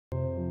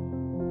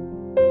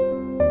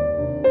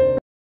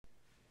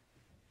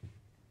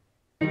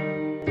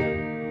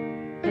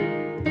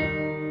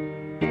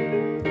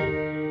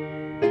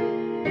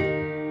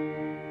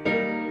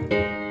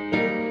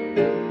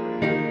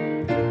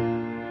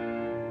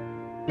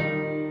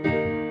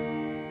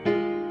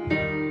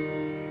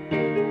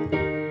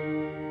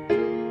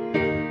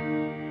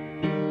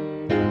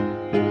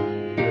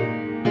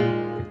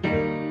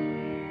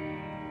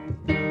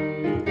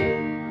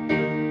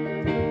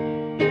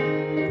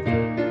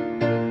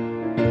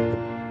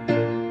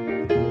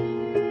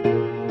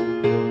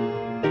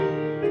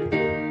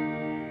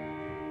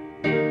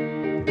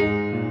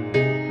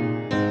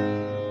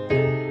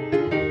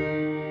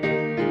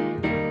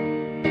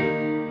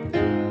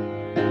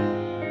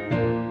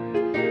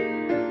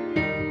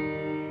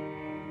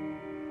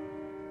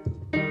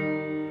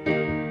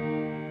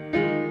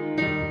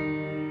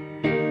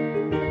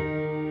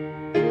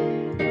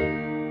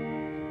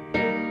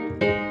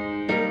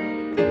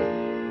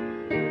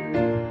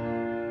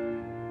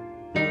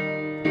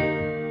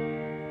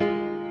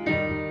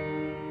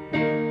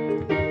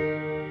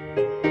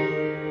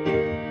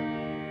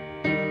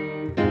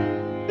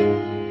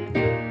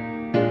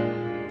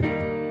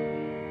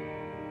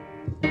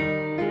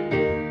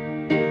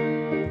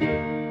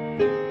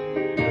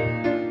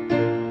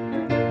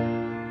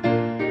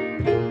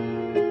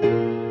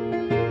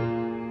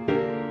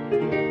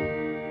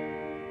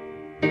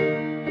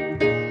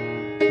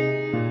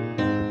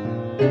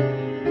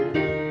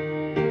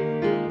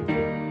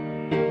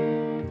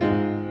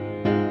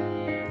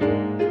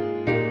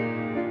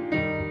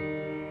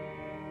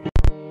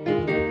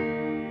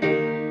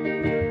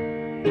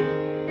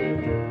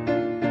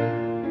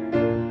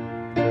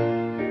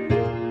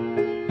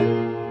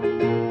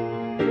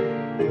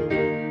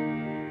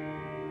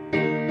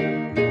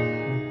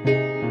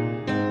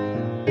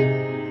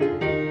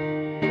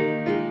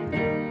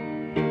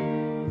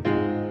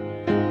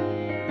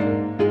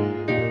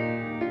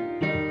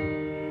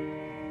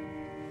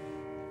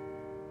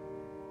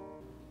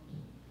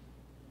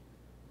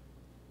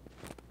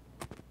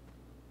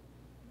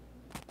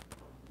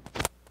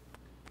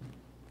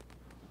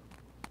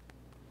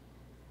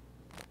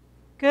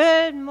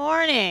Good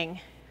morning.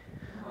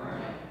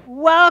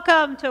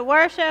 Welcome to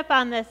worship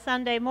on this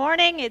Sunday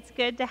morning. It's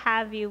good to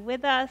have you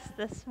with us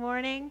this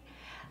morning.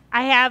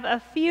 I have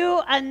a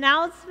few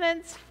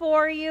announcements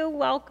for you.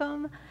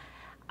 Welcome.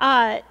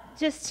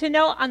 Just to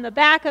note on the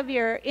back of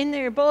your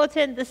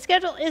bulletin, the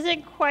schedule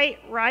isn't quite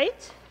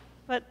right,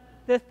 but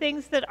the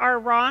things that are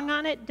wrong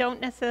on it don't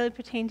necessarily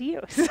pertain to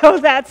you. So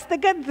that's the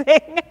good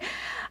thing.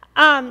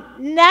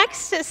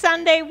 Next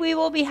Sunday, we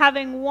will be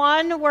having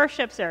one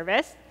worship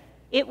service.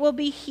 It will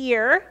be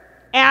here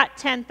at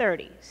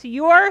 10:30. So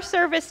your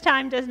service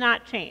time does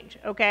not change,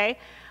 okay?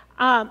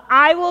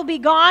 I will be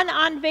gone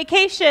on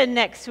vacation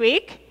next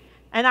week,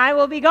 and I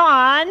will be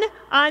gone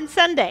on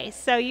Sunday.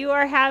 So you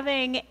are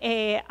having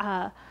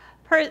Luann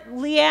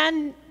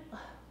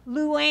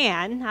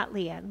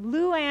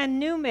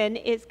Newman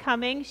is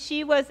coming.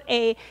 She was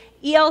a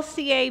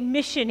ELCA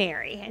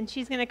missionary, and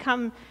she's going to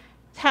come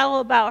tell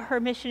about her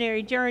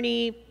missionary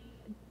journey,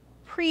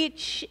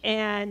 preach,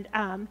 and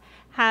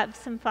have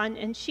some fun.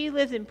 And she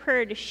lives in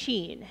Prairie du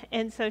Chien,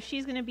 and so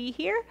she's going to be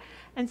here.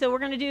 And so we're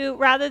going to do,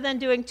 rather than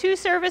doing two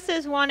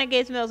services, one at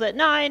Gays Mills at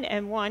 9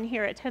 and one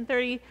here at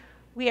 10:30,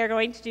 we are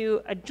going to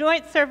do a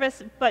joint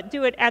service, but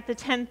do it at the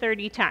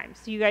 10:30 time.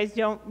 So you guys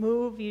don't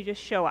move, you just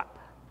show up.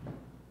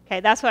 Okay,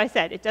 that's what I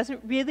said. It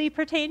doesn't really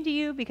pertain to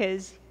you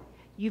because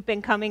you've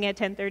been coming at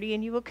 10:30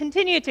 and you will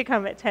continue to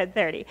come at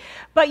 10:30.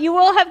 But you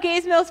will have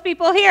Gays Mills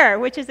people here,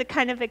 which is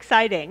kind of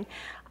exciting.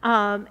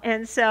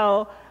 And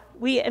so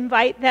we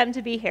invite them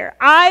to be here.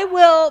 I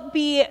will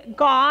be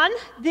gone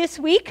this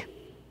week,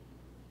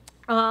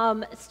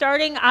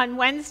 starting on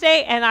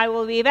Wednesday, and I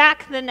will be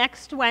back the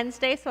next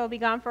Wednesday, so I'll be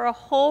gone for a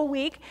whole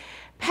week.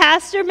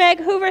 Pastor Meg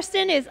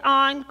Hooverston is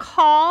on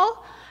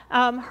call.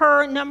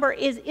 Her number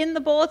is in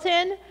the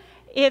bulletin.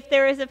 If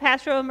there is a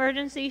pastoral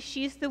emergency,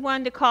 she's the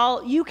one to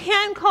call. You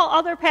can call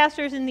other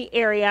pastors in the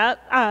area.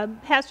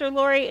 Pastor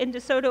Lori in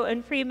DeSoto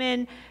and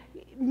Freeman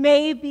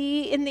may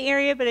be in the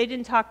area, but I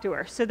didn't talk to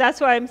her. So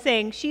that's why I'm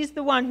saying she's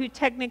the one who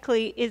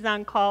technically is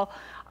on call.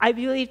 I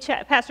believe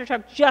Pastor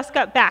Chuck just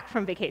got back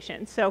from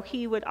vacation, so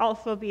he would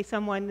also be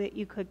someone that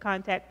you could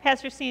contact.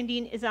 Pastor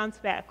Sandine is on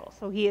sabbatical,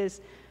 so he is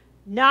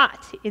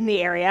not in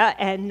the area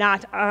and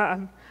not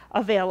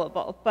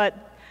available.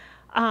 But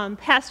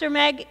Pastor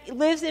Meg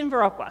lives in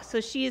Viroqua, so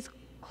she's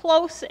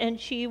close, and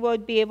she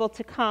would be able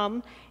to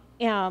come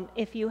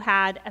if you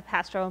had a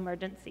pastoral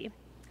emergency.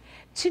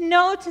 To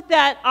note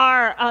that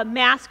our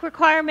mask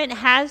requirement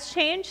has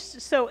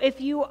changed, so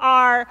if you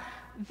are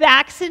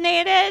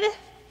vaccinated,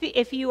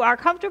 if you are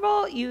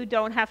comfortable, you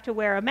don't have to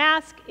wear a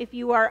mask. If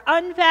you are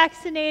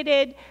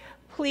unvaccinated,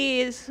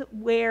 please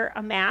wear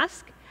a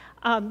mask.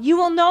 You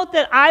will note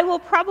that I will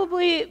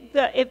probably,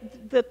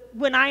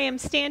 when I am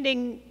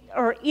standing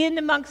or in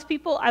amongst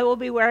people, I will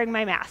be wearing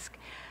my mask.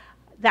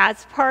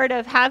 That's part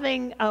of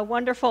having a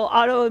wonderful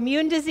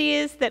autoimmune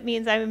disease. That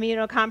means I'm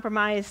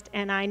immunocompromised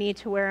and I need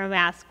to wear a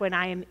mask when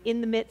I am in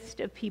the midst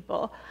of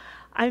people.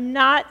 I'm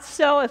not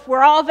so, if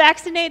we're all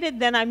vaccinated,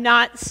 then I'm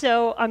not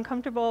so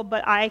uncomfortable,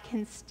 but I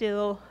can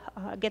still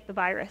get the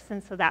virus,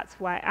 and so that's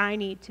why I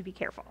need to be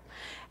careful.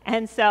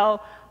 And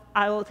so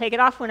I will take it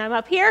off when I'm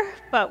up here,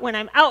 but when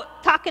I'm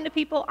out talking to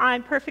people,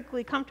 I'm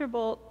perfectly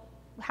comfortable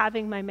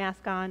having my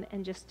mask on.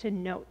 And just to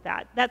note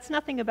that. That's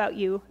nothing about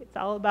you. It's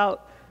all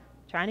about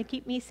trying to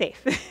keep me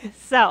safe.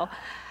 So,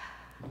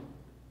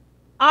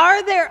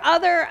 are there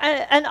other,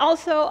 and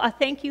also a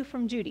thank you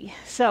from Judy.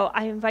 So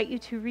I invite you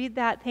to read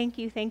that. Thank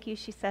you,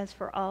 she says,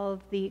 for all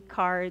of the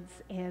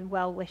cards and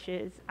well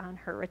wishes on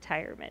her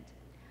retirement.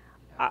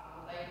 Thank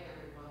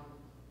everyone.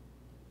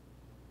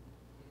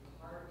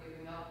 Start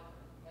giving up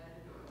and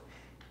do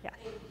it.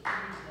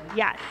 Yes.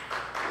 Yes.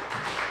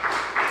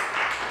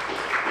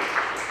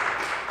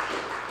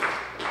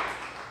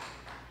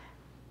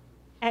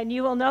 And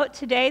you will note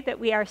today that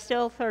we are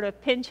still sort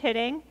of pinch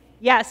hitting.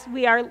 Yes,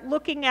 we are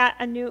looking at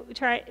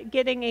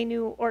getting a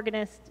new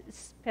organist.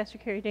 Pastor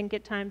Carey didn't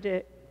get time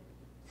to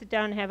sit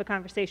down and have a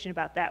conversation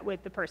about that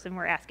with the person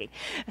we're asking.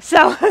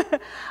 So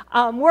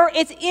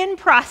it's in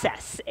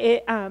process,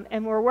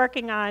 and we're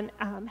working on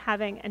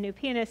having a new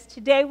pianist.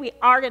 Today we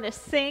are going to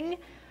sing.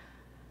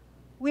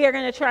 We are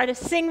going to try to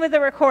sing with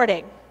a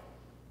recording.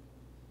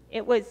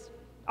 It was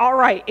all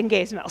right in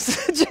Gays Mills.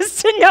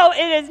 Just to know,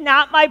 it is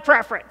not my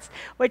preference,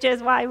 which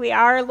is why we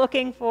are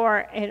looking for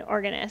an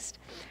organist.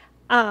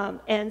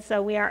 And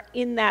so we are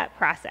in that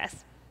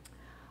process.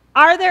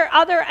 Are there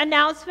other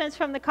announcements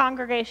from the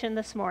congregation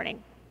this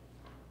morning?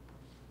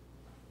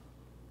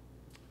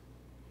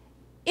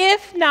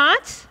 If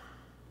not,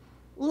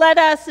 let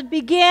us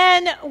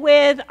begin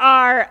with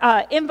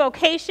our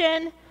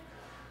invocation.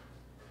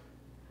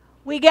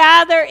 We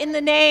gather in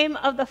the name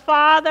of the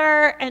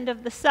Father, and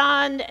of the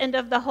Son, and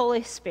of the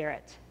Holy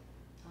Spirit.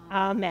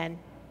 Amen.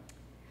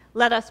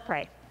 Let us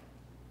pray.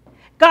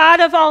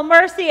 God of all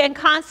mercy and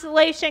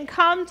consolation,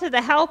 come to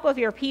the help of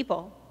your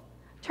people,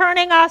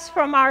 turning us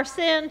from our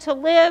sin to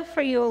live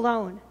for you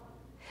alone.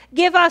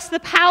 Give us the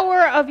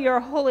power of your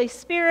Holy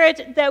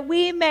Spirit that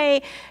we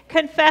may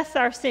confess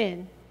our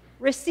sin,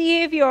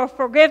 receive your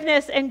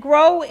forgiveness, and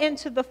grow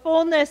into the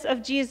fullness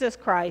of Jesus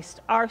Christ,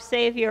 our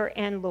Savior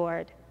and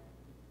Lord.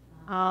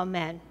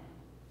 Amen.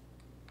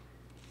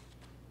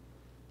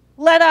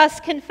 Let us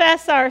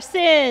confess our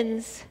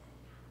sins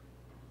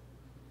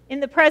in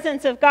the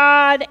presence of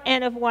God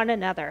and of one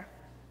another.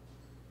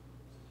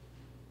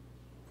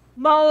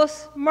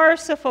 Most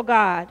merciful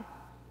God,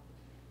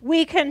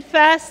 we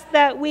confess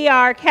that we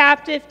are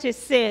captive to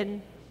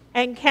sin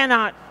and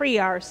cannot free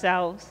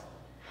ourselves.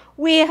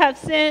 We have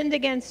sinned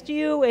against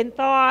you in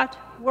thought,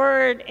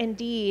 word, and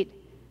deed,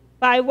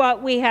 by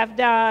what we have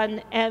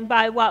done and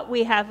by what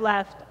we have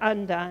left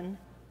undone.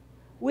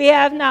 We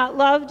have not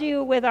loved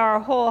you with our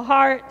whole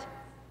heart.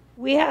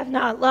 We have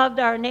not loved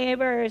our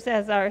neighbors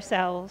as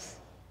ourselves.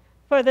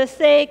 For the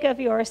sake of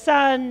your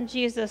Son,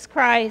 Jesus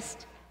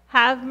Christ,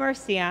 have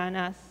mercy on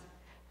us.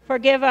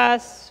 Forgive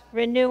us,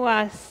 renew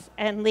us,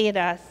 and lead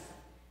us,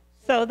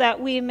 so that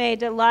we may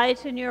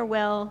delight in your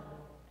will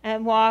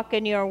and walk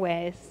in your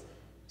ways,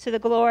 to the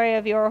glory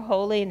of your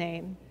holy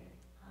name.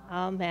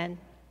 Amen.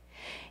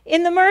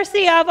 In the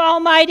mercy of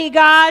Almighty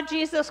God,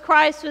 Jesus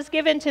Christ was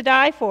given to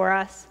die for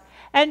us,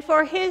 and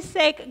for his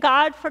sake,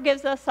 God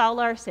forgives us all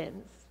our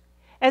sins.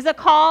 As a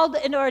called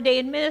and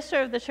ordained minister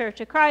of the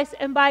Church of Christ,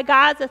 and by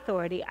God's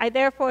authority, I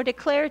therefore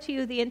declare to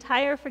you the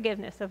entire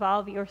forgiveness of all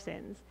of your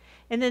sins.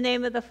 In the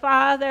name of the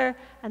Father,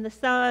 and the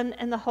Son,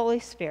 and the Holy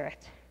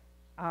Spirit.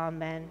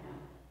 Amen.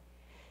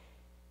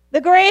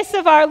 The grace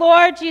of our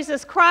Lord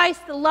Jesus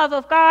Christ, the love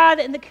of God,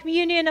 and the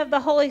communion of the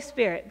Holy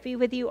Spirit be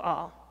with you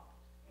all.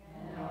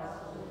 And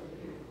also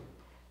with you.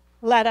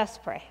 Let us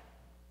pray.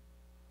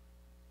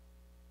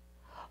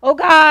 O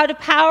God,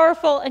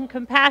 powerful and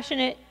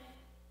compassionate,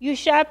 you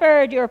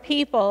shepherd your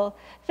people,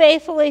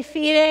 faithfully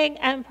feeding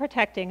and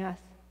protecting us.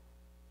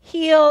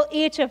 Heal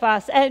each of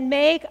us and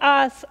make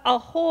us a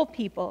whole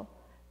people,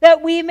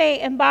 that we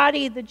may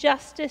embody the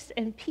justice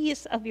and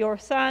peace of your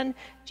Son,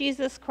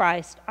 Jesus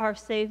Christ, our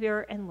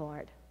Savior and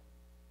Lord.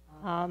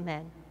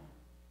 Amen.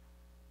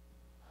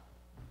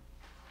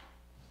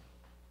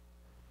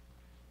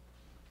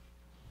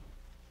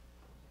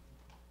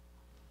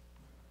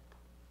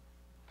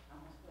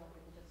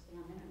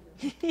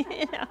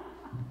 Yeah.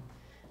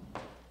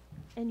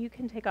 And you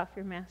can take off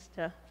your mask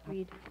to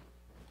read.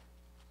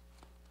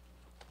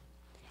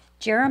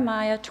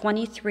 Jeremiah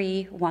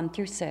 23,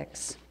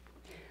 1-6.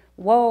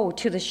 Woe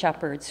to the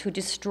shepherds who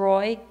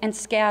destroy and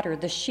scatter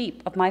the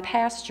sheep of my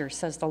pasture,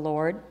 says the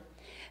Lord.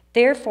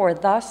 Therefore,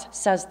 thus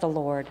says the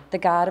Lord, the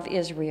God of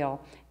Israel,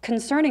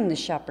 concerning the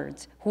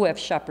shepherds who have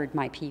shepherded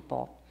my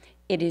people.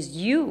 It is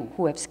you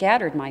who have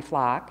scattered my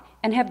flock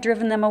and have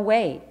driven them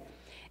away,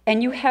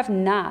 and you have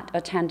not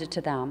attended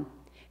to them.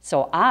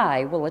 So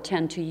I will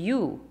attend to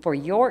you for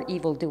your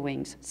evil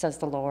doings, says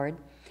the Lord.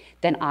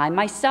 Then I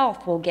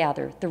myself will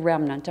gather the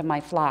remnant of my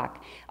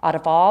flock out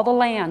of all the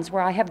lands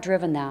where I have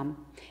driven them,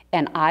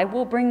 and I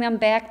will bring them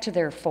back to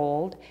their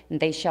fold, and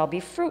they shall be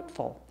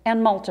fruitful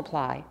and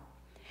multiply.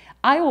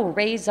 I will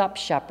raise up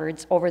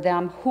shepherds over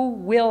them who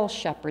will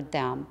shepherd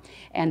them,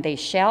 and they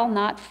shall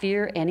not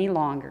fear any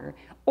longer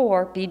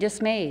or be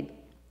dismayed,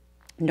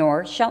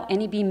 nor shall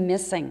any be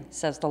missing,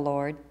 says the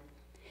Lord.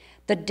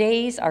 The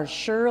days are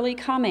surely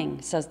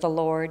coming, says the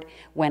Lord,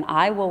 when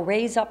I will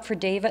raise up for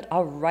David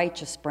a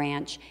righteous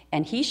branch,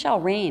 and he shall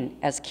reign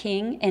as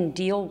king and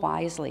deal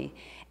wisely,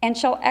 and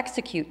shall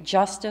execute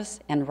justice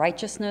and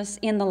righteousness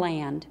in the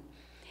land.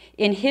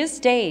 In his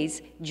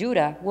days,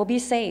 Judah will be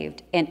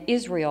saved, and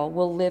Israel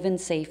will live in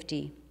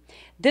safety.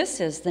 This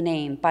is the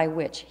name by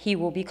which he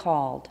will be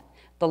called.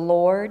 The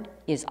Lord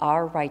is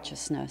our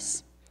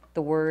righteousness.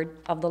 The word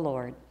of the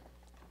Lord.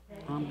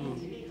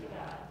 Amen.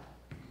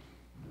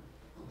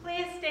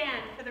 Please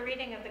stand for the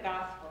reading of the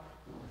gospel.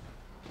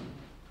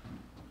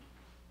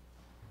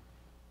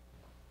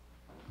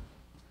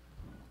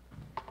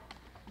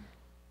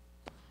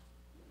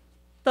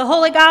 The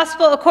Holy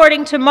Gospel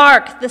according to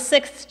Mark, the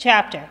 6th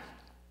chapter.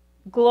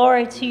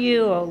 Glory to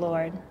you, O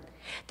Lord.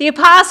 The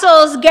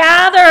apostles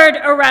gathered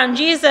around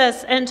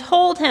Jesus and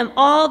told him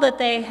all that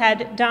they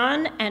had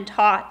done and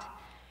taught.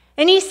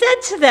 And he said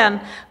to them,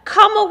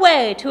 "Come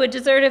away to a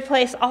deserted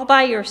place all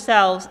by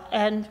yourselves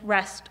and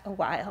rest a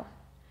while."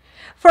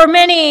 For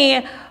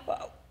many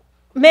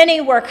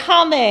were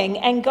coming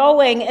and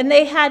going, and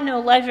they had no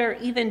leisure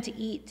even to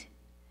eat.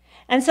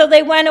 And so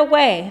they went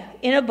away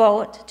in a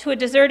boat to a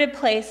deserted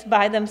place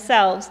by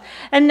themselves.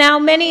 And now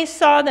many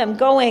saw them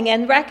going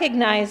and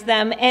recognized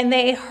them, and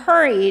they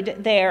hurried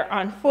there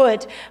on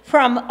foot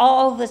from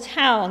all the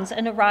towns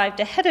and arrived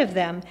ahead of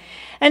them.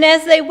 And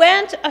as they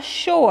went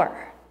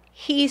ashore,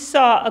 he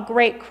saw a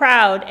great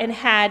crowd and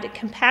had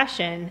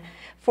compassion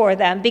for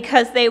them,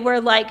 because they were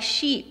like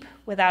sheep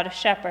without a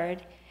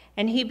shepherd.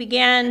 And he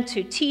began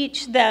to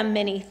teach them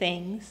many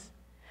things.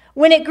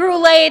 When it grew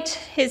late,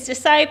 his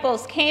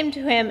disciples came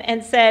to him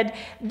and said,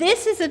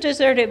 "This is a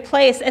deserted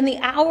place, and the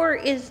hour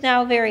is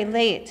now very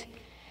late.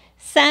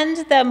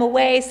 Send them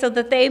away so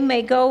that they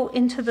may go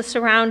into the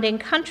surrounding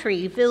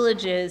country,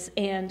 villages,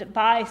 and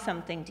buy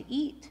something to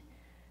eat."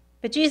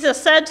 But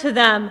Jesus said to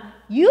them,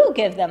 "You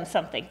give them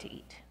something to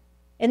eat."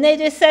 And they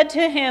just said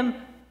to him,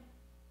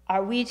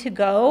 "Are we to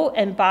go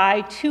and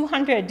buy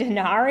 200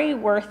 denarii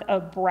worth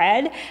of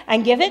bread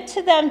and give it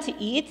to them to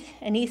eat?"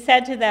 And he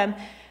said to them,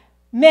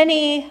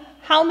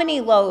 "How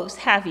many loaves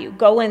have you?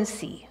 Go and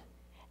see."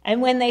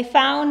 And when they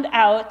found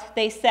out,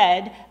 they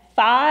said,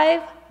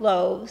 5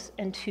 loaves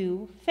and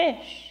 2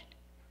 fish.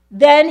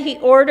 Then he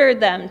ordered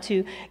them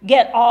to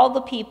get all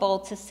the people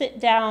to sit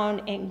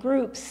down in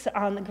groups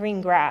on the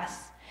green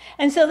grass.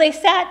 And so they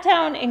sat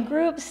down in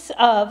groups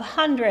of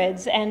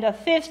hundreds and of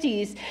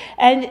 50s,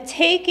 and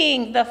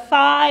taking the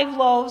 5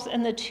 loaves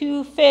and the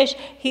 2 fish,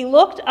 he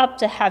looked up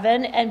to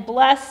heaven and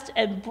blessed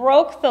and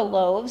broke the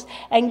loaves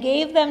and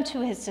gave them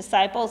to his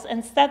disciples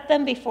and set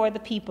them before the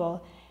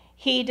people.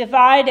 He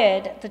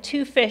divided the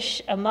 2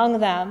 fish among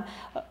them,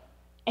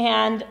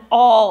 and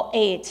all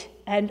ate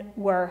and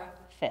were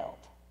filled.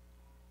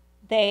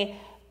 They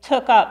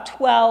took up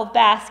 12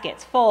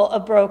 baskets full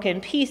of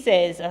broken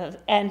pieces of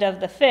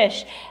the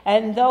fish,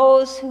 and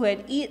those who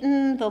had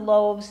eaten the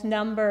loaves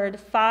numbered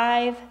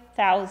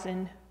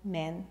 5,000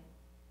 men.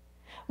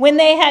 When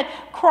they had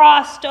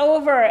crossed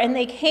over and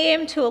they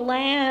came to a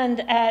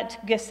land at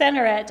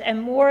Gennesaret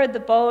and moored the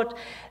boat,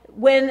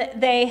 when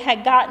they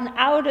had gotten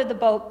out of the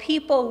boat,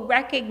 people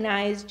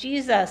recognized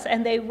Jesus,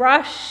 and they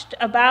rushed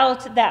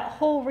about that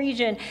whole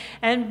region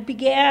and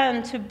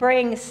began to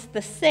bring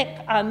the sick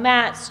on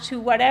mats to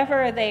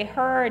whatever they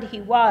heard he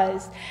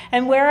was.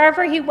 And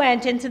wherever he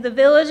went, into the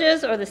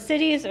villages or the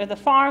cities or the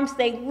farms,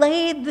 they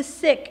laid the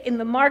sick in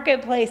the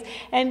marketplace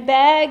and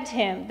begged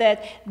him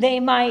that they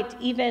might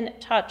even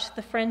touch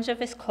the fringe of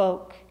his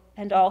cloak,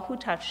 and all who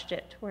touched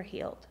it were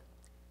healed.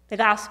 The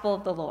gospel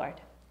of the Lord.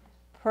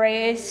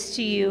 Praise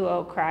to you,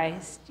 O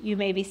Christ. You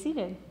may be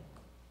seated.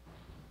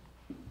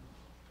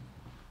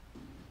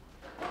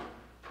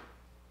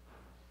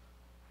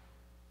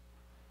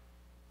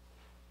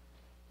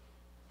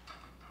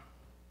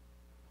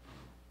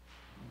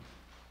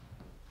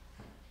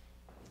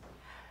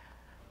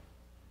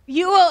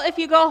 You will, if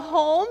you go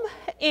home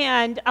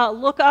and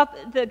look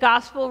up the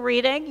gospel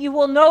reading, you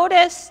will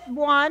notice,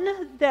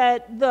 one,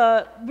 that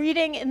the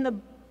reading in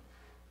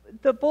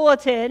the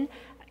bulletin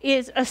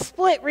is a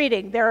split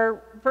reading. There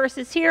are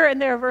verses here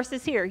and there are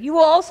verses here. You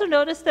will also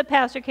notice that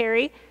Pastor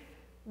Carey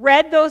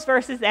read those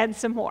verses and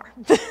some more,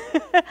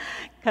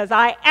 because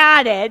I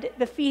added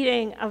the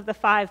feeding of the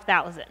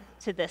 5,000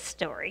 to this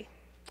story.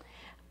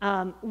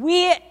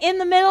 We, in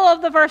the middle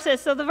of the verses,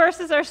 so the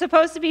verses are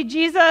supposed to be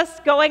Jesus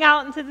going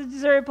out into the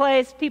deserted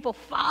place, people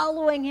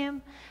following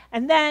him,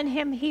 and then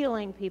him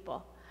healing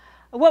people.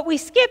 What we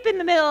skip in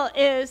the middle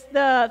is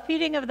the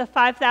feeding of the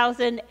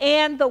 5,000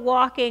 and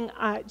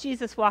the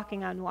Jesus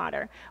walking on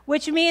water,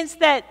 which means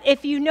that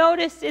if you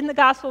notice in the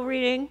gospel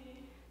reading,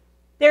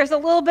 there's a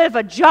little bit of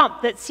a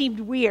jump that seemed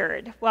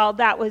weird. Well,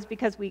 that was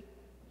because we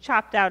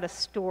chopped out a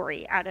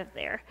story out of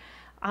there.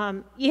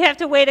 You have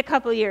to wait a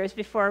couple years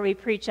before we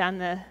preach on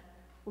the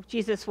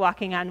Jesus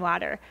walking on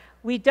water.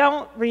 We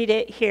don't read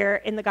it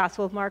here in the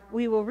Gospel of Mark.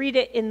 We will read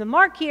it in the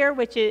Mark year,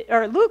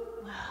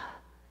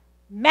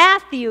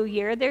 Matthew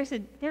year.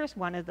 There's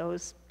one of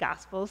those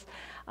Gospels,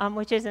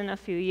 which is in a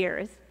few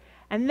years.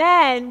 And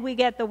then we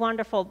get the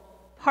wonderful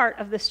part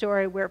of the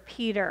story where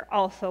Peter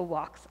also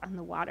walks on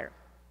the water.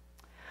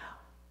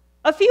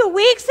 A few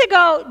weeks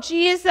ago,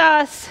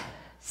 Jesus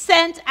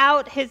sent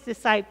out his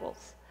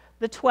disciples,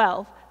 the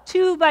 12,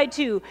 2 by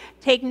 2.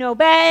 Take no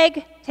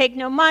bag, take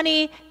no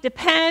money,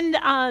 depend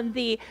on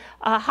the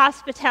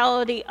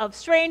hospitality of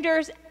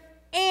strangers,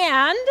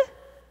 and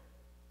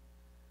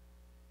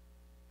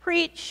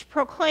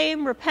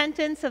proclaim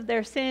repentance of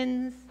their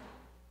sins,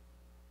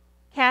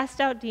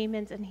 cast out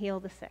demons, and heal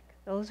the sick.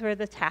 Those were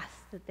the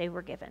tasks that they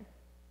were given.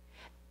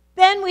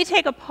 Then we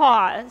take a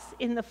pause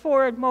in the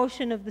forward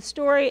motion of the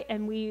story,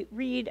 and we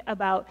read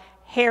about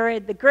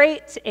Herod the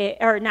Great,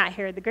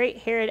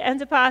 Herod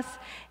Antipas,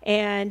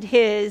 and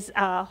his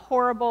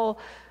horrible,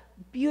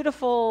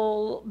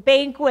 beautiful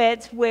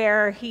banquet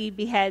where he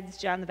beheads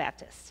John the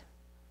Baptist.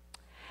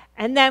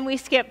 And then we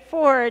skip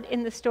forward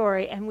in the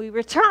story, and we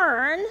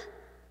return,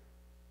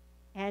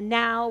 and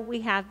now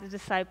we have the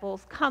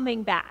disciples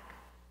coming back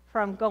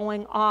from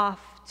going off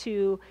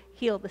to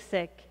heal the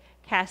sick,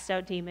 cast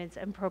out demons,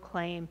 and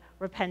proclaim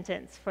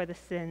repentance for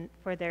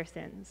their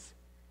sins.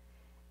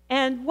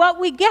 And what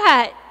we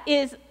get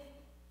is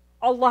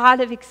a lot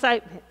of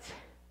excitement.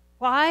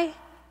 Why?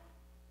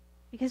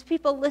 Because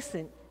people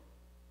listened.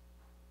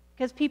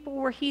 Because people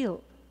were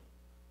healed.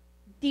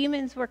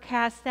 Demons were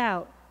cast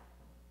out.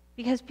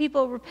 Because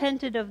people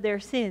repented of their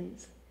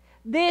sins.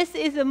 This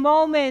is a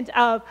moment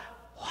of,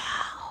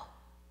 wow,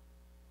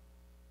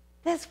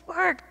 this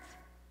worked.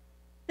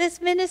 This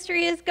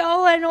ministry is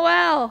going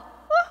well.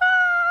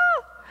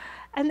 Woo-hoo!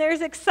 And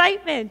there's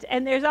excitement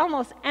and there's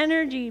almost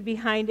energy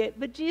behind it.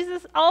 But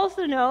Jesus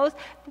also knows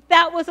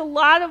that was a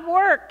lot of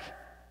work.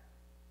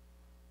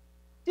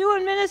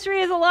 Doing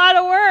ministry is a lot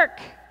of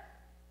work.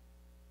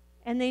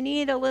 And they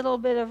need a little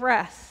bit of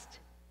rest.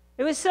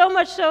 It was so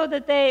much so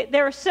that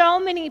there were so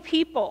many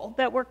people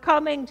that were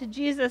coming to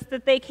Jesus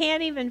that they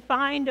can't even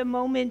find a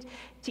moment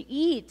to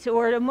eat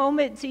or a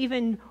moment to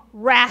even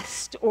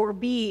rest or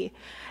be.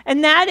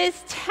 And that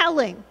is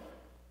telling.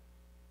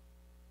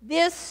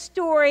 This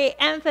story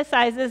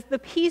emphasizes, the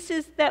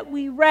pieces that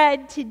we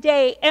read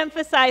today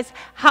emphasize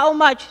how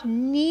much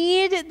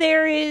need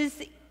there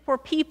is for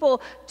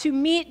people to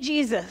meet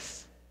Jesus.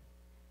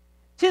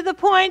 To the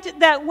point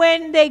that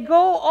when they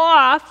go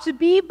off to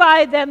be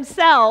by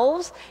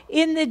themselves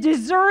in the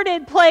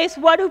deserted place,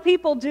 what do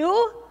people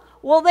do?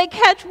 Well, they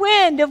catch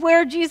wind of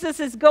where Jesus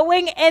is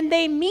going and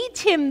they meet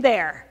him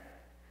there.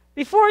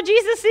 Before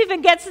Jesus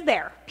even gets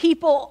there,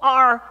 people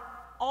are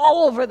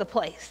all over the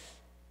place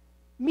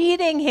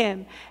meeting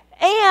him.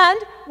 And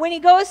when he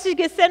goes to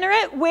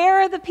Gennesaret,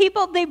 where are the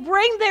people? They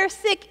bring their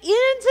sick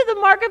into the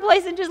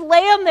marketplace and just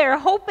lay them there,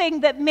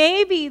 hoping that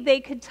maybe they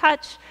could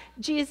touch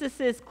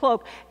Jesus'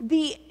 cloak.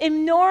 The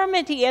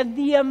enormity of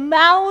the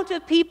amount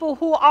of people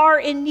who are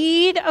in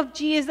need of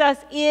Jesus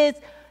is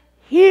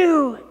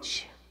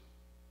huge.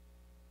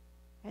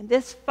 And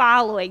this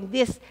following,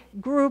 this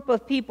group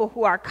of people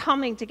who are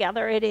coming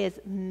together, it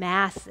is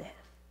massive.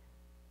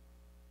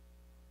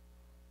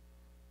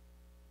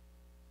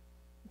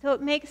 So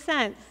it makes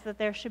sense that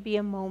there should be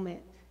a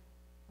moment,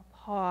 a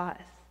pause,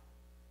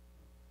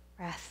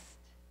 rest.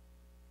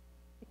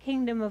 The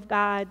kingdom of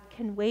God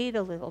can wait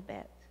a little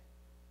bit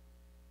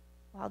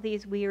while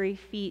these weary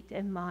feet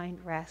and mind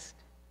rest.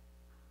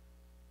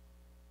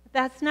 But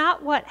that's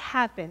not what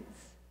happens.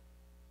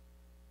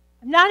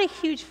 I'm not a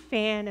huge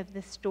fan of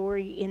the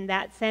story in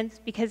that sense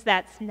because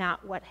that's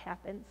not what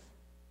happens.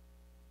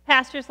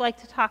 Pastors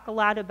like to talk a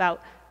lot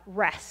about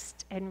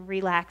rest and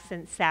relax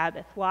and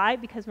Sabbath. Why?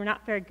 Because we're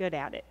not very good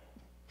at it.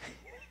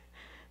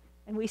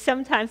 And we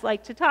sometimes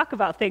like to talk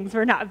about things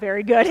we're not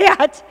very good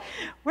at.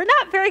 We're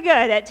not very good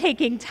at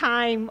taking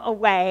time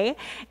away,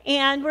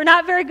 and we're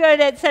not very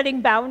good at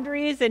setting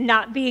boundaries and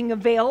not being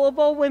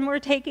available when we're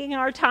taking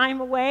our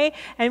time away.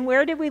 And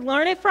where did we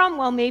learn it from?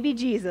 Well, maybe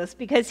Jesus,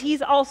 because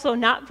he's also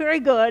not very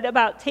good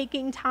about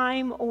taking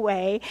time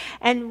away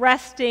and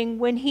resting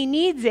when he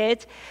needs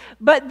it.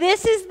 But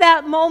this is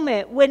that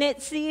moment when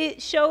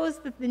it shows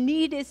that the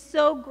need is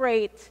so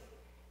great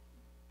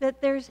that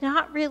there's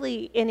not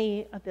really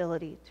any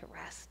ability to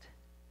rest.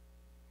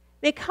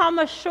 They come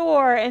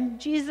ashore, and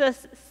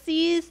Jesus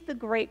sees the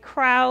great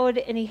crowd,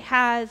 and he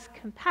has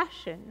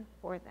compassion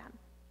for them.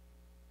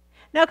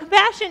 Now,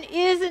 compassion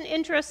is an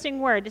interesting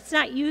word. It's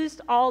not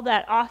used all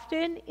that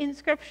often in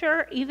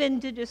Scripture, even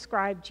to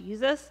describe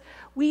Jesus.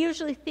 We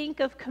usually think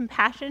of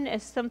compassion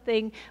as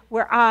something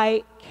where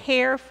I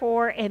care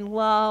for and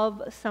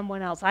love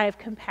someone else. I have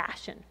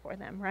compassion for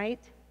them,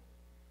 right?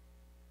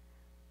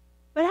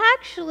 But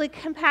actually,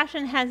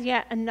 compassion has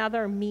yet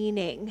another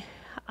meaning.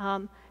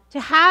 To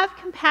have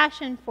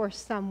compassion for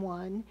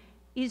someone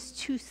is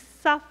to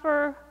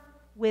suffer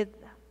with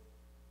them.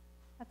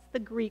 That's the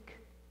Greek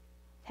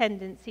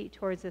tendency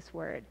towards this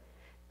word.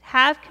 To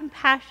have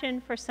compassion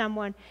for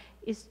someone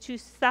is to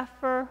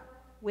suffer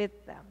with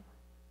them.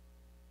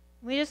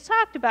 We just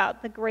talked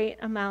about the great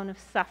amount of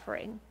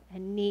suffering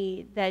and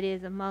need that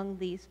is among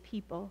these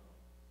people.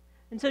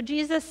 And so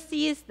Jesus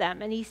sees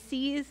them, and he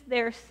sees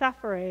their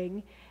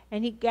suffering,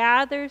 and he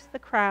gathers the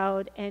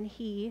crowd, and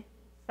he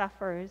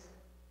suffers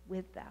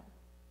with them.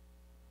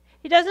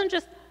 He doesn't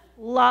just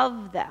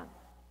love them,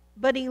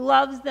 but he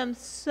loves them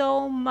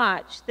so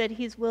much that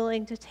he's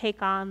willing to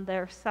take on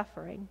their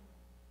suffering.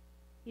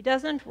 He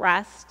doesn't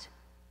rest.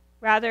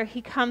 Rather,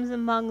 he comes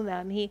among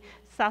them. He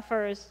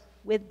suffers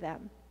with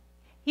them.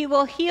 He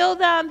will heal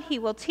them. He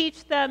will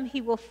teach them.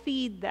 He will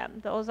feed them.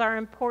 Those are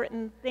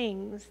important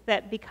things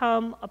that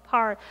become a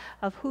part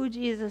of who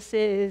Jesus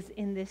is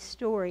in this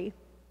story.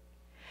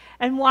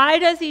 And why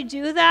does he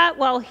do that?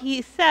 Well,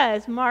 he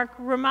says, Mark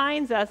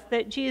reminds us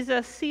that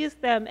Jesus sees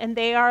them and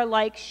they are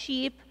like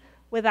sheep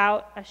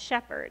without a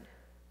shepherd.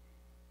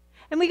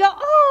 And we go,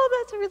 oh,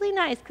 that's really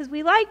nice, because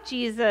we like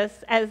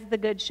Jesus as the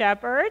good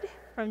shepherd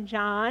from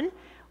John.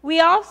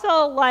 We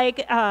also like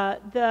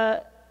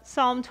the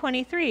Psalm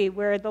 23,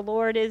 where the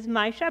Lord is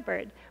my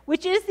shepherd,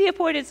 which is the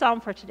appointed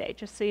psalm for today,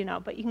 just so you know,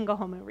 but you can go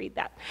home and read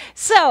that.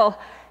 So,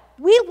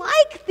 we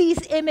like these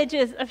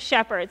images of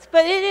shepherds,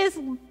 but it is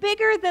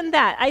bigger than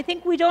that. I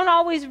think we don't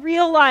always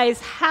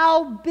realize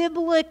how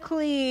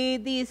biblically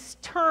these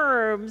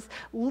terms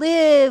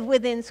live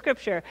within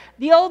Scripture.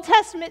 The Old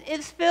Testament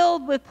is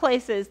filled with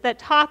places that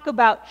talk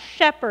about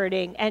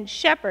shepherding and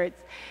shepherds.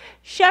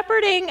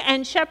 Shepherding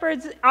and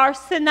shepherds are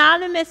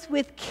synonymous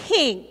with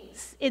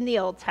kings in the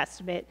Old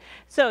Testament.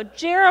 So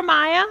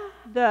Jeremiah,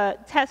 the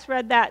Tess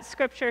read that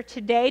scripture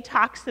today,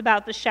 talks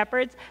about the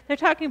shepherds. They're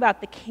talking about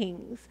the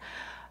kings.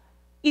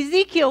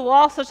 Ezekiel will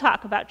also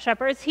talk about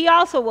shepherds. He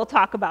also will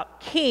talk about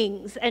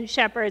kings and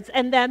shepherds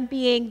and them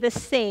being the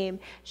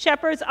same.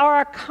 Shepherds are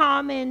a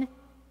common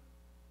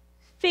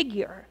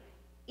figure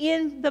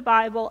in the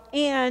Bible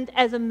and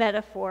as a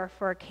metaphor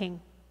for a king.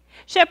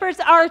 Shepherds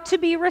are to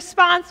be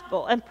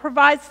responsible and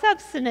provide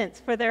sustenance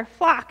for their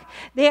flock.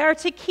 They are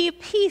to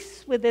keep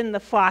peace within the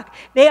flock.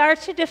 They are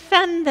to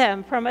defend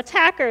them from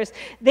attackers.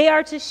 They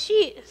are to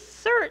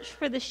search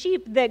for the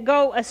sheep that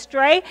go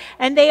astray,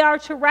 and they are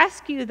to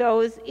rescue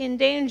those in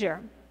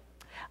danger.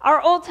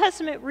 Our Old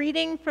Testament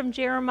reading from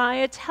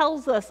Jeremiah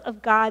tells us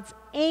of God's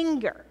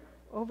anger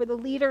over the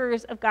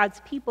leaders of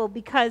God's people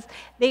because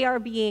they are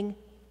being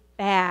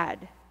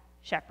bad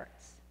shepherds.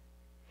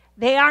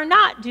 They are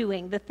not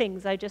doing the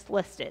things I just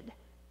listed.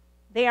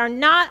 They are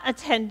not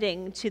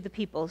attending to the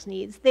people's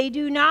needs. They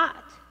do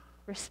not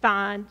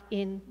respond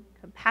in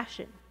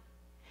compassion.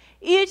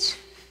 Each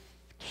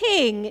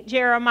king,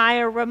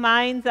 Jeremiah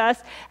reminds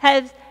us,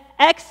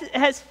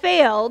 has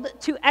failed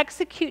to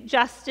execute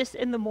justice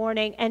in the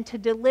morning and to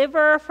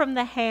deliver from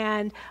the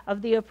hand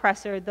of the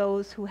oppressor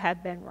those who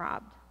have been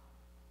robbed.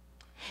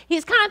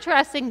 He's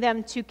contrasting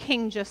them to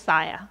King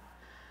Josiah.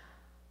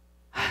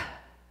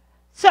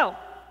 So,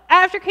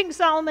 after King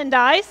Solomon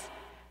dies,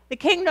 the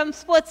kingdom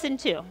splits in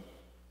two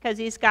because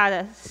he's got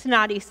a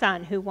snotty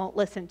son who won't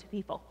listen to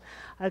people,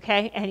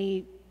 okay? And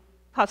he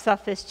puffs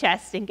off his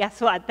chest, and guess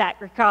what? That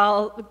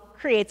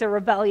creates a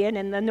rebellion,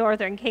 and the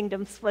northern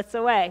kingdom splits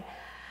away.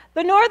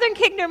 The northern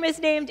kingdom is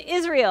named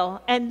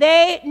Israel, and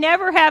they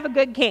never have a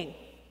good king.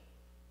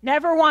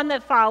 Never one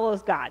that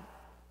follows God.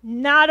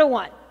 Not a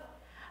one.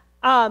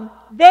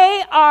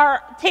 They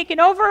are taken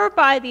over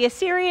by the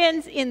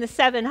Assyrians in the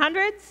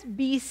 700s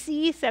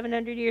BC,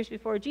 700 years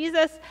before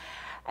Jesus.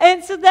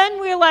 And so then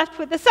we're left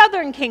with the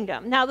southern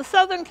kingdom. Now, the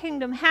southern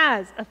kingdom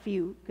has a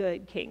few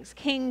good kings.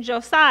 King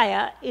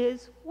Josiah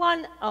is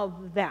one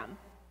of them.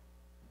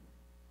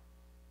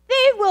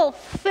 They will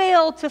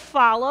fail to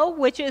follow,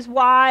 which is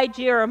why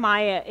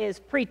Jeremiah is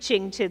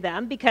preaching to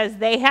them, because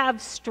they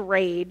have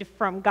strayed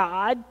from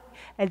God,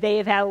 and they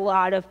have had a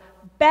lot of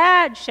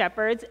bad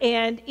shepherds.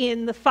 And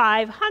in the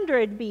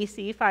 500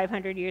 BC,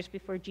 500 years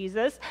before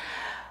Jesus,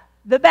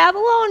 the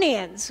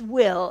Babylonians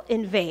will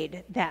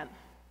invade them.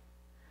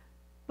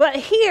 But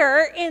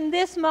here, in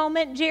this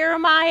moment,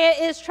 Jeremiah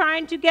is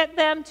trying to get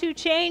them to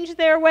change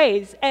their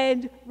ways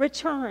and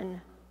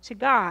return to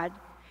God.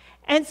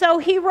 And so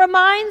he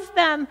reminds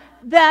them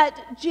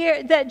that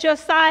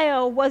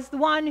Josiah was the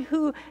one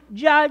who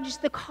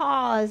judged the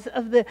cause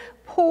of the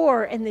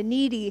poor and the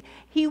needy.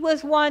 He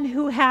was one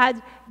who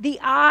had the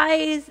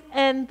eyes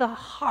and the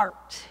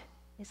heart,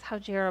 is how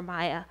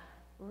Jeremiah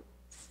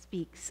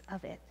speaks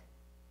of it.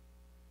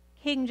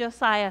 King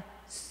Josiah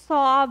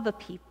saw the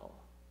people,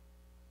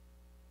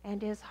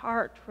 and his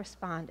heart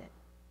responded.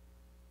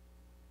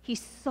 He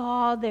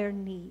saw their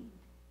need,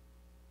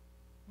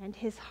 and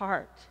his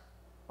heart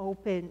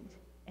opened,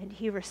 and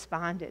he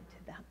responded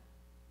to them.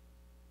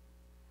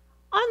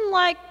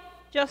 Unlike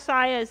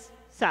Josiah's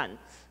sons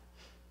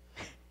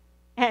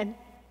and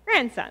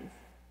grandsons,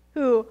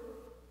 who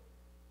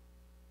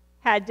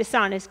had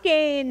dishonest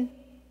gain,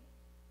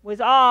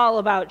 was all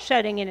about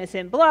shedding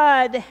innocent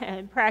blood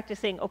and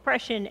practicing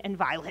oppression and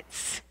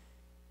violence.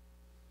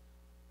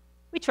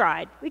 We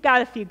tried. We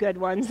got a few good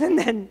ones, and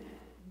then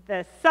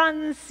the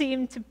sons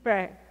seemed to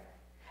break.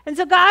 And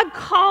so God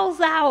calls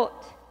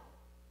out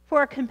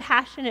for a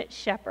compassionate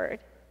shepherd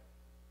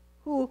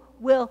who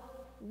will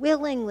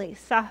willingly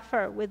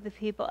suffer with the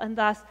people and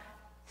thus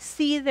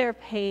see their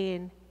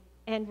pain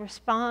and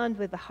respond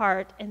with the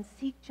heart and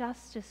seek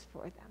justice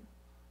for them.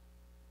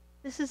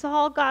 This is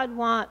all God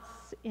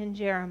wants in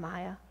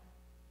Jeremiah,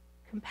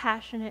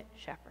 compassionate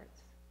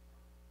shepherds.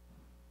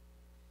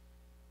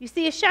 You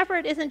see, a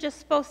shepherd isn't just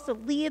supposed to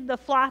lead the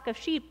flock of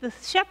sheep. The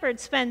shepherd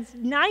spends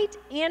night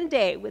and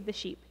day with the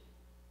sheep.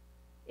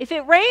 If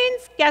it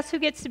rains, guess who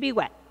gets to be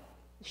wet?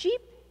 The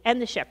sheep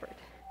and the shepherd.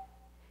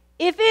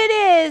 If it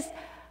is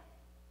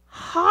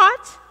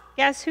hot,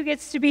 guess who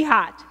gets to be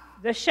hot?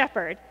 The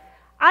shepherd.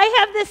 I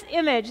have this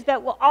image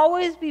that will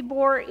always be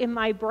born in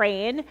my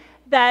brain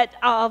that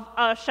of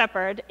a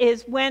shepherd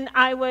is when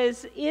I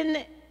was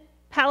in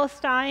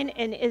Palestine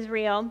and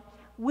Israel,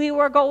 we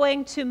were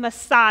going to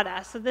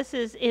Masada. So this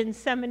is in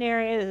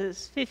seminary,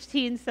 this is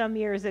 15 some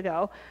years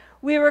ago.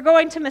 We were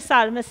going to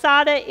Masada.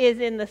 Masada is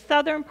in the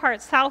southern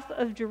part, south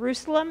of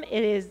Jerusalem.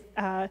 It is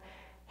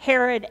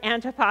Herod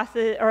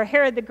Antipas, or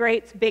Herod the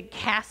Great's big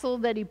castle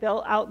that he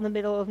built out in the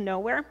middle of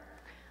nowhere.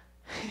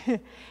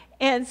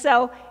 And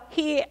so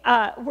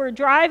we're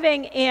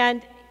driving,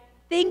 and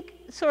think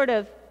sort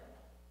of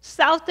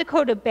South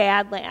Dakota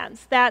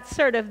Badlands. That's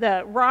sort of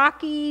the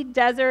rocky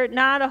desert,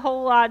 not a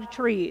whole lot of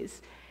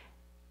trees.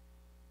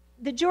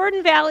 The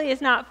Jordan Valley is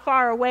not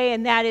far away,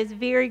 and that is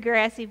very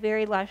grassy,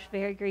 very lush,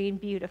 very green,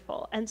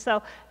 beautiful. And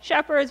so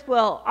shepherds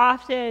will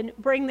often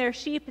bring their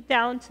sheep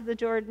down to the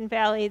Jordan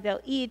Valley.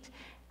 They'll eat,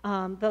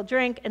 they'll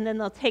drink, and then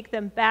they'll take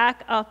them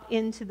back up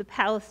into the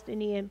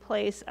Palestinian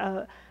place,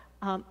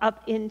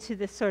 up into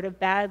this sort of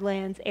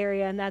Badlands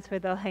area, and that's where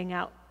they'll hang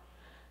out.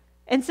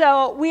 And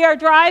so we are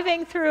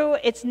driving through,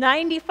 it's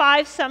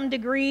 95 some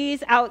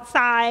degrees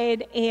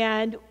outside,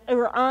 and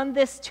we're on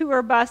this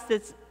tour bus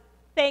that's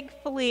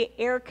thankfully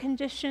air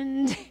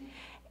conditioned,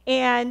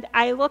 And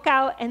I look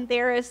out, and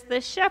there is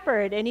this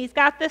shepherd, and he's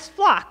got this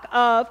flock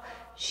of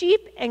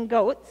sheep and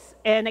goats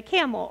and a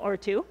camel or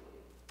two.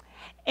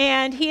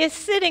 And he is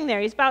sitting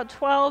there. He's about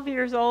 12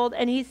 years old,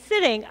 and he's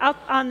sitting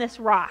up on this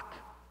rock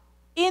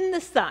in the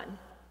sun.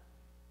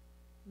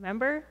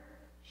 Remember,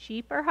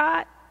 sheep are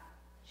hot,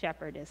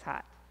 shepherd is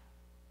hot.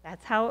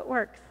 That's how it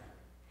works.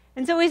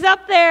 And so he's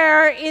up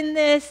there in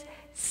this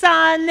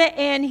sun,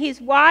 and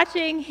he's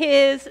watching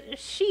his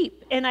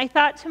sheep. And I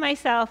thought to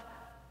myself,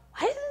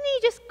 why doesn't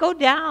he just go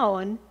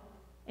down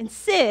and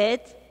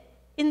sit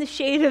in the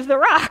shade of the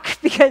rock?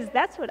 Because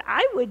that's what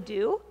I would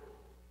do.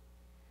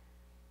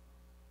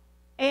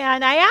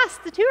 And I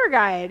asked the tour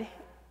guide,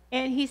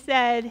 and he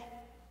said,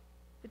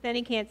 but then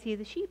he can't see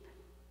the sheep.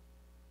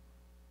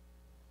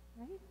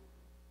 Right?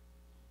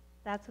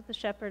 That's what the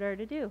shepherd are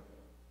to do.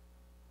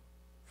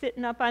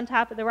 Sitting up on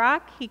top of the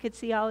rock, he could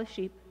see all his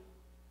sheep.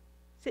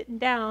 Sitting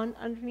down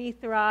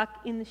underneath the rock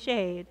in the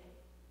shade,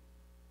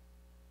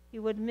 he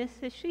would miss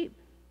his sheep,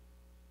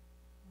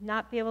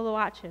 not be able to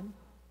watch him.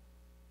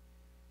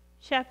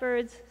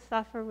 Shepherds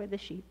suffer with the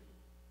sheep.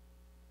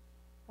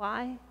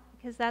 Why?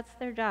 Because that's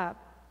their job.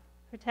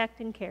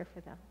 Protect and care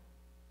for them.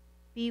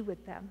 Be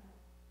with them.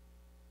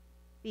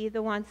 Be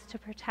the ones to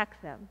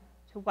protect them,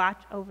 to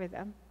watch over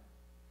them.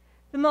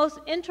 The most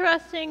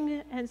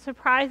interesting and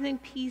surprising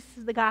piece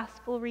of the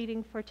gospel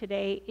reading for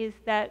today is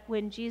that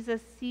when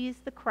Jesus sees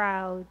the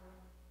crowd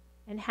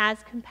and has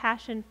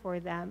compassion for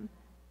them,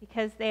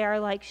 because they are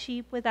like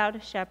sheep without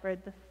a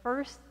shepherd, the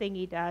first thing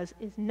he does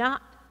is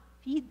not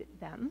feed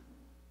them,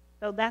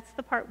 though that's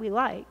the part we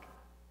like.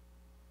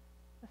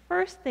 The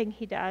first thing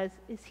he does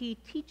is he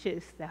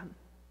teaches them.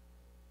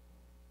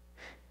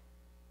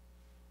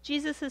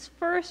 Jesus'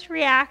 first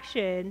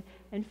reaction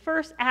and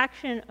first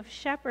action of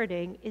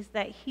shepherding is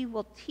that he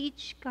will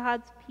teach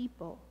God's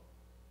people.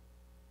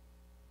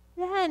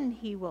 Then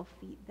he will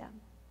feed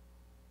them.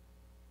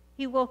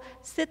 He will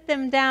sit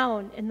them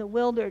down in the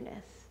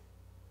wilderness,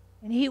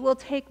 and he will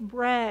take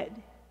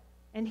bread,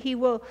 and he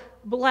will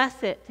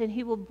bless it, and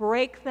he will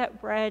break that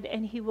bread,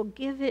 and he will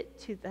give it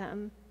to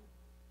them,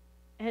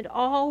 and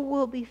all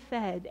will be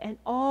fed, and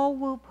all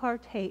will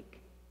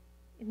partake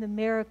in the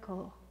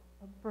miracle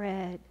of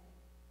bread,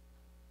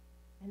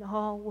 and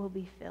all will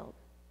be filled.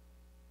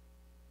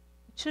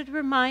 It should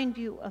remind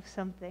you of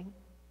something,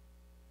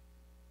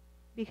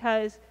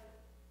 because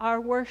our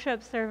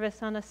worship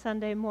service on a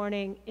Sunday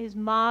morning is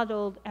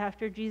modeled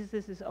after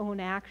Jesus'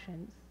 own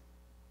actions.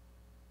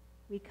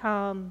 We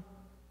come,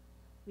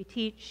 we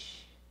teach,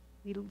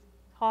 we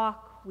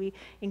talk, we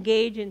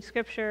engage in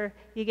Scripture.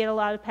 You get a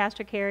lot of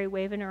Pastor Carrie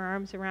waving her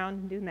arms around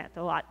and doing that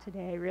a lot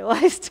today, I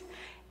realized.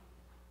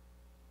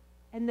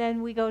 And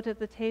then we go to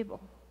the table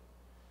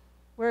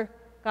where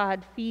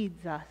God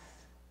feeds us.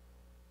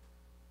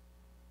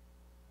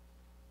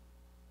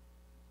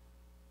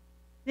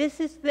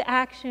 This is the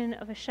action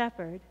of a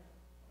shepherd.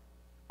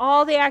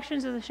 All the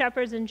actions of the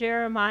shepherds in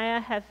Jeremiah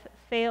have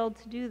failed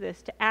to do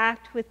this, to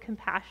act with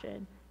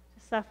compassion,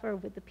 to suffer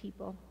with the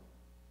people.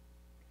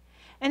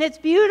 And it's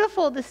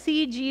beautiful to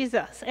see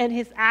Jesus and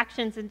his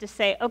actions and to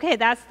say, okay,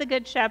 that's the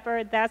good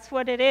shepherd, that's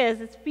what it is.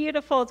 It's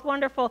beautiful, it's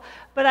wonderful.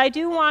 But I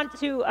do want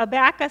to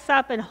back us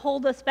up and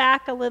hold us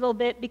back a little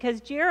bit, because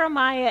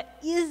Jeremiah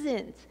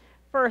isn't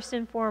first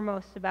and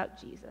foremost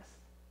about Jesus.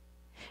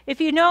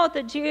 If you know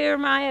that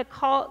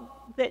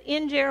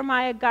in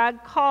Jeremiah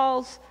God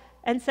calls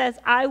and says,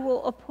 I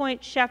will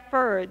appoint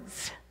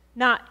shepherds,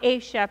 not a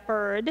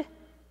shepherd,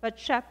 but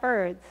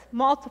shepherds,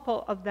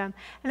 multiple of them.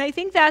 And I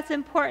think that's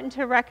important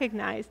to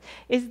recognize,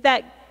 is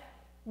that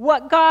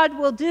what God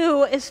will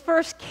do is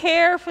first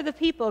care for the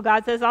people.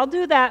 God says, I'll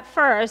do that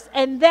first,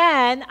 and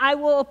then I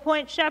will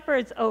appoint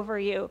shepherds over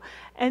you.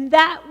 And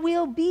that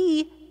will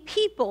be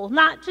people,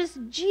 not just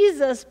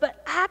Jesus,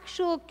 but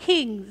actual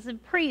kings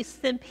and priests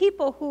and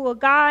people who will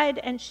guide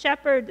and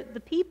shepherd the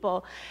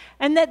people.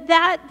 And that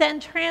then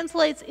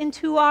translates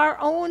into our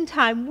own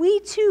time. We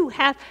too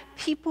have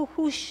people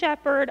who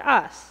shepherd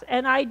us.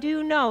 And I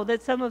do know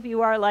that some of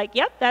you are like,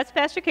 yep, that's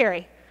Pastor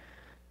Carrie.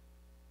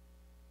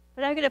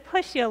 But I'm going to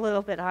push you a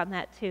little bit on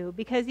that too,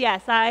 because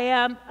yes, I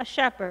am a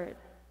shepherd.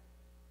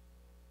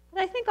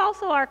 But I think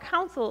also our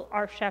council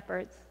are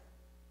shepherds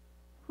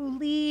who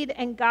lead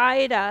and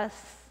guide us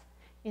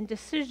in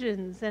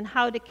decisions and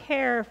how to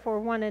care for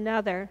one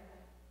another.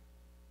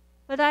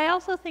 But I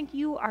also think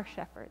you are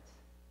shepherds.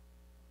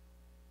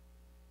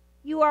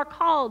 You are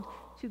called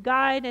to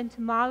guide and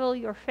to model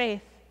your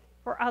faith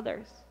for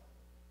others.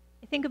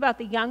 I think about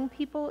the young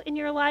people in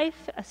your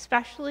life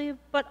especially,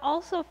 but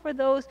also for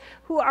those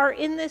who are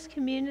in this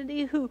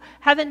community who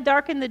haven't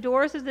darkened the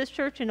doors of this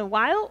church in a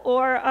while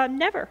or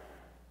never.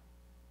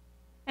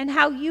 And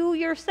how you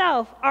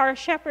yourself are a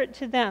shepherd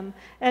to them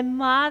and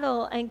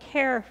model and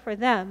care for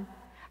them.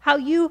 How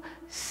you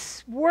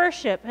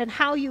worship and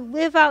how you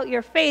live out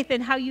your faith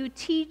and how you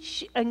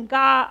teach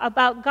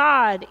about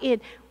God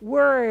in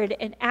word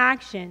and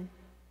action,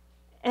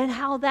 and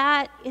how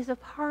that is a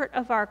part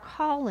of our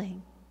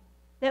calling.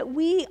 that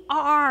we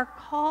are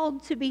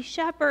called to be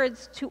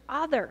shepherds to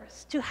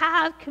others, to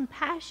have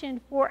compassion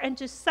for and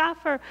to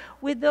suffer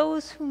with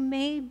those who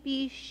may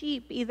be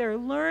sheep, either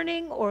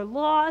learning or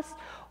lost,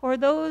 or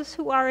those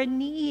who are in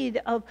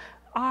need of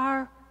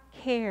our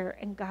care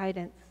and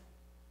guidance.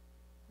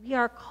 We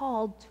are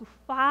called to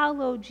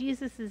follow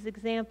Jesus'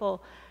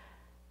 example.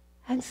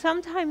 And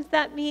sometimes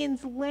that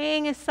means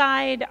laying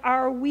aside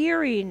our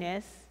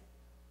weariness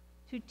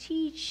to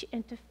teach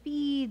and to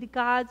feed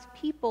God's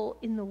people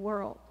in the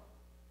world.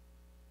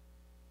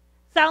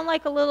 Sound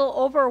like a little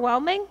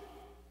overwhelming?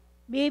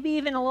 Maybe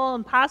even a little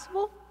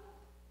impossible?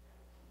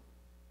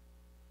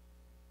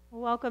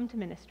 Well, welcome to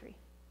ministry.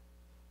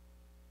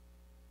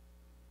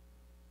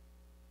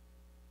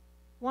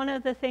 One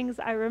of the things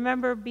I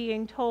remember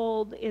being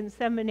told in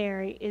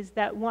seminary is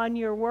that, one,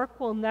 your work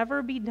will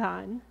never be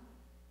done,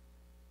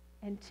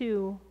 and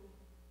two,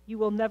 you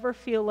will never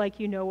feel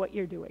like you know what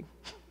you're doing.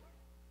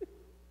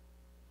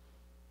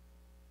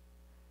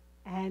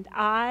 And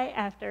I,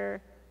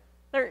 after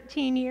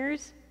 13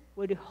 years,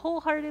 would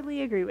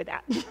wholeheartedly agree with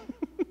that.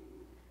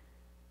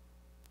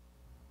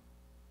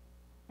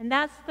 And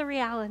that's the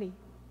reality.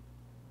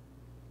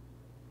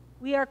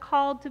 We are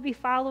called to be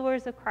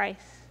followers of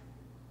Christ,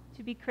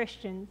 to be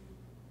Christians,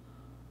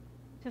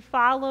 to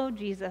follow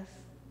Jesus.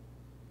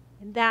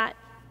 And that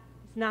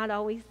is not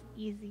always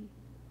easy.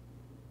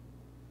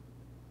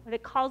 What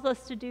it calls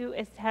us to do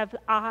is to have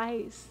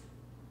eyes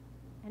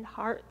and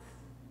hearts,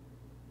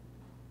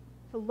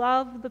 to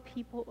love the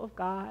people of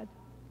God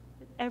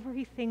with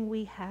everything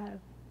we have,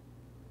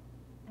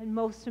 and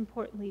most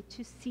importantly,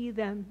 to see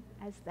them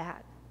as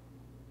that.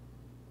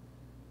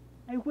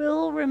 I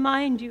will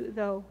remind you,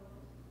 though,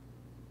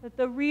 that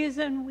the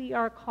reason we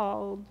are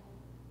called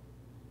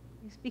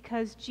is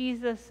because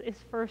Jesus is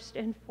first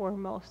and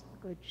foremost the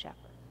Good Shepherd.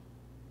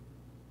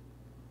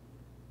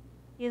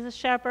 He is a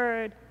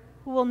shepherd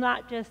who will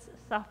not just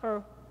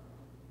suffer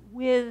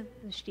with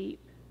the sheep,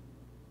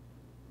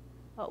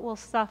 but will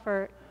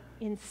suffer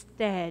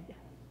instead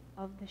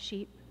of the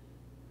sheep.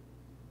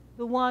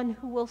 The one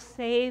who will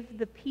save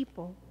the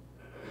people.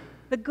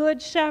 The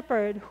Good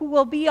Shepherd who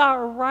will be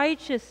our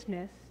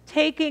righteousness,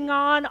 taking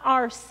on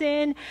our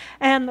sin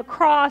and the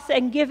cross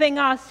and giving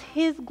us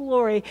his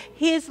glory,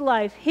 his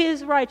life,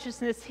 his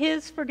righteousness,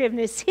 his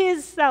forgiveness,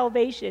 his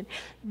salvation.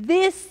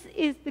 This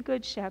is the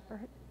Good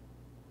Shepherd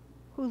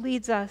who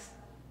leads us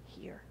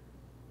here.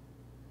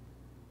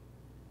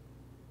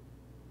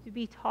 To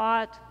be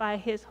taught by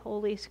his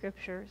holy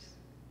scriptures,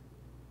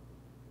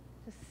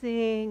 to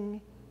sing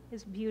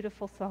his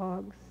beautiful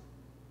songs,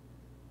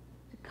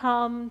 to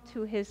come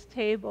to his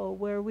table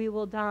where we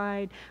will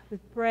dine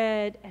with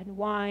bread and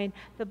wine,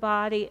 the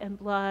body and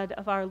blood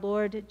of our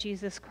Lord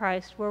Jesus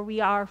Christ, where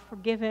we are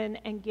forgiven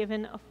and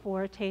given a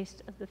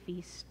foretaste of the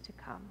feast to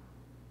come.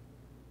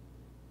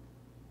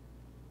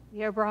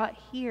 We are brought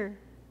here,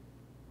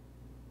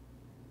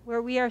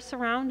 where we are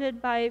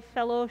surrounded by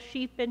fellow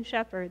sheep and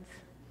shepherds,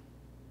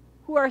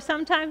 who are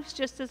sometimes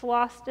just as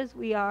lost as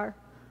we are,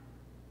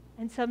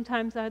 and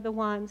sometimes are the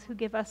ones who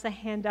give us a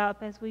hand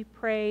up as we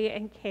pray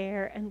and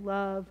care and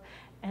love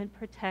and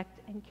protect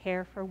and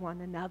care for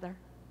one another.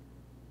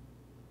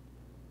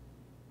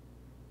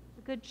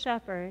 The Good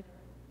Shepherd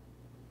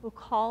who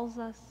calls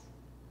us,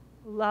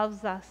 who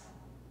loves us,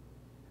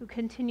 who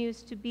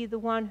continues to be the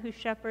one who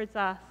shepherds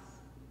us,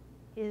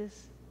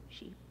 his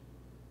sheep.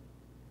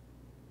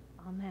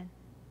 Amen.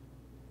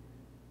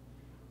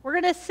 We're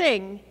going to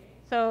sing.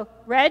 So,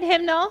 red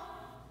hymnal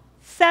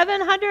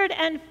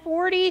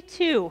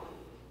 742.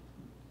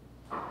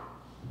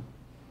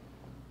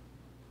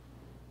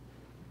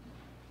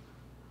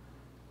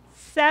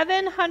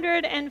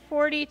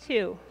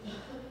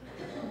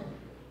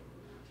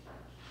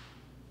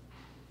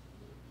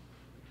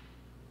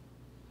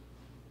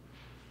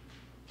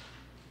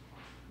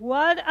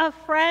 What a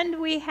friend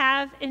we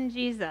have in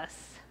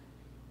Jesus.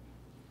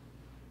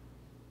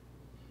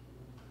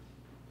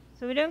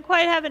 So we don't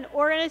quite have an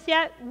organist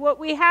yet. What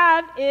we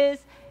have is,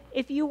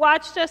 if you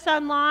watched us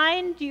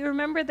online, do you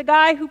remember the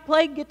guy who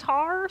played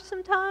guitar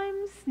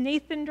sometimes?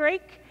 Nathan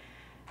Drake?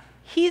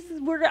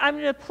 I'm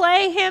going to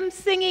play him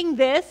singing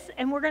this,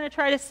 and we're going to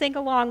try to sing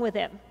along with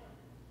him.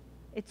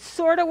 It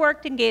sort of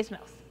worked in Gays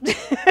Mills. He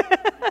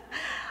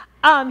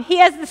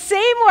has the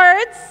same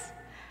words.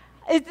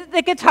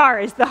 The guitar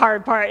is the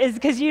hard part, is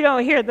because you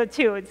don't hear the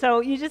tune. So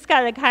you just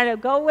got to kind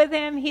of go with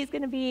him. He's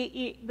going to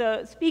be,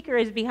 the speaker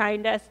is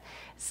behind us.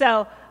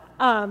 So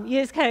you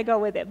just kind of go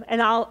with him,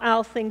 and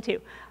I'll sing too.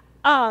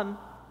 The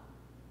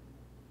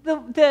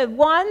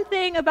one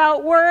thing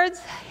about words,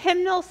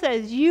 hymnal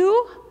says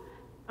you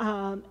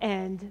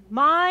and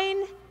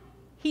mine.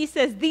 He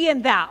says thee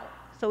and thou.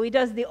 So he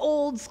does the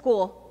old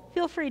school.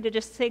 Feel free to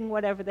just sing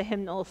whatever the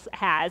hymnal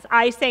has.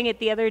 I sang it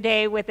the other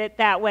day with it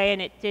that way, and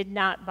it did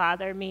not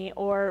bother me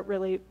or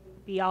really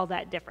be all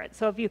that different.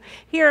 So if you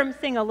hear him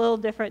sing a little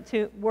different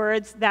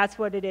words, that's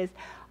what it is.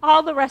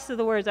 All the rest of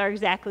the words are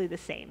exactly the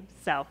same.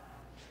 So.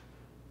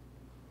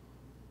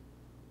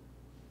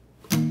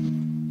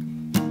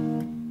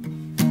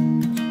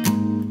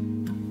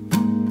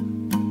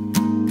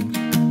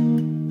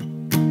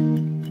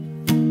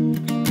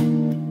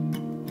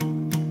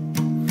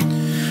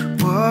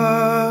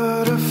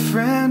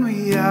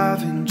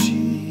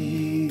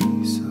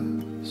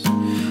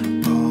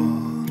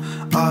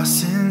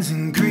 sins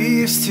and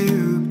griefs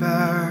to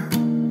bear.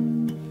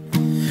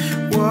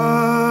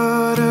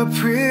 What a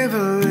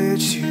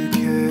privilege to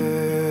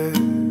carry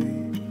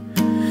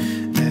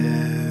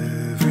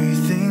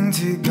everything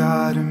to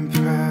God in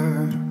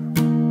prayer.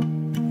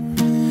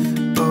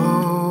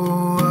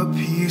 Oh, a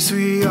peace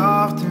we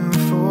often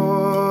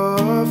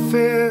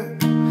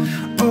forfeit.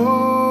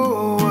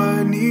 Oh,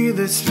 what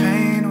needless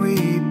pain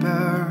we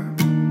bear.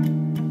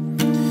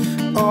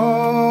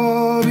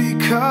 All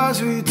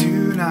because we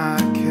do not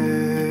carry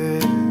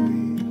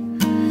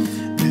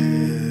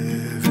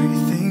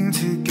everything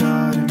to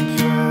God in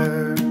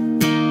prayer.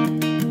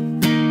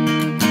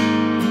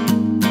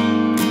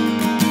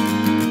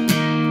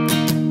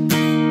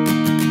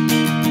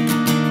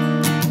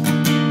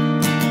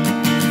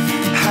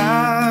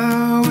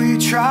 Have we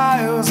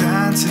trials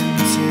and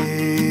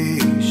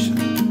temptations?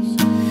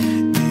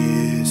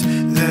 Is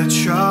there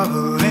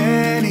trouble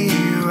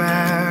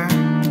anywhere?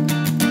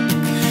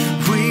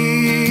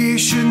 We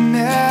should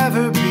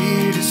never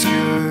be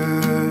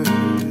discouraged.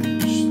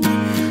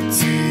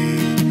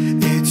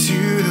 Take it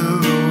to the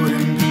Lord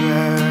in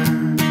prayer.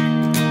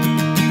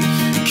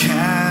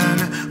 Can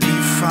we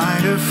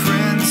find a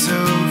friend so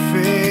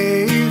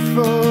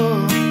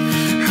faithful,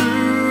 who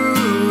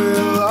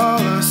will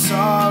all our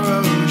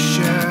sorrow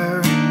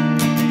share?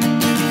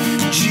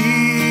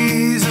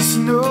 Jesus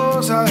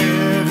knows our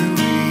every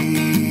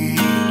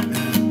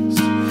weakness.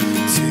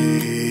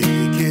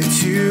 Take it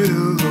to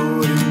the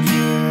Lord in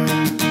prayer.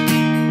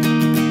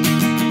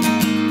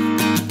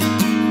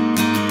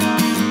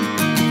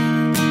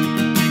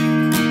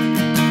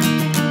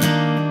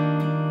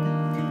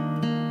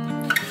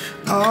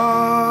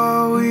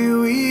 Are we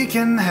weak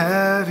and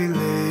heavy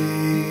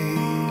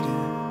laden,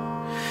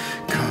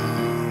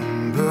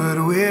 cumbered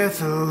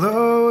with a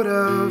load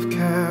of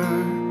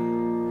care?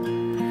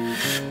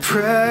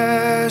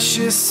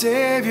 Precious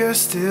Savior,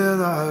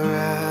 still our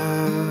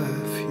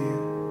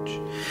refuge.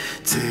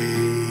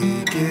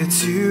 Take it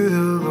to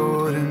the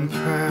Lord in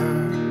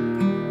prayer.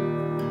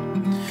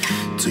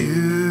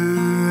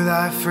 Do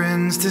thy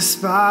friends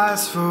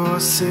despise,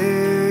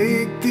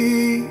 forsake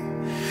thee?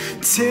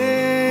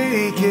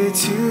 Take it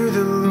to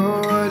the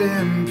Lord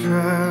in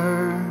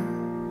prayer.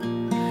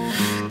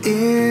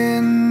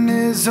 In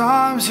his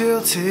arms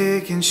he'll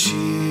take and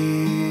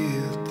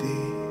shield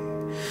thee.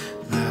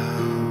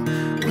 Thou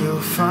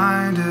wilt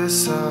find a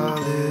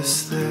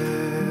solace there.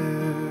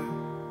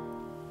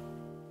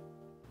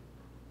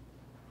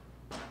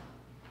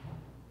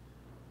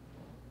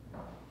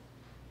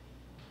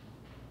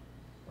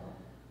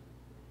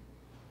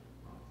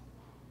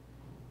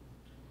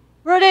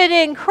 Rooted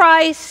in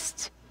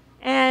Christ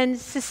and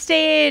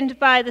sustained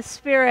by the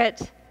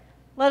Spirit,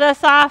 let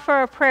us offer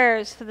our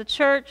prayers for the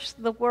church,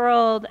 the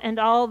world, and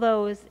all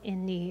those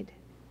in need.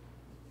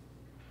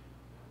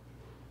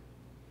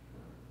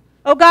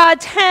 O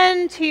God,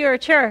 tend to your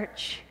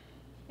church.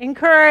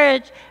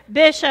 Encourage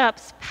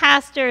bishops,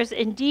 pastors,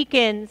 and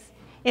deacons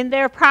in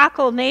their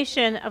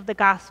proclamation of the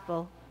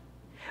gospel.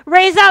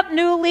 Raise up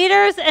new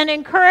leaders and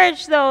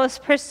encourage those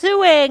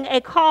pursuing a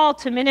call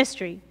to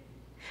ministry.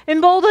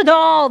 Embolden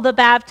all the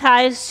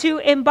baptized to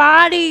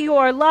embody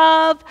your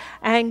love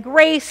and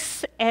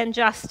grace and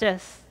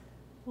justice.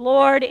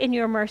 Lord, in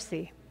your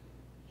mercy,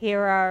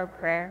 hear our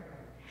prayer.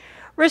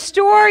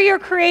 Restore your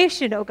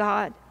creation, O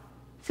God.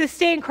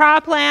 Sustain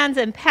croplands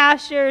and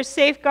pastures,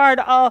 safeguard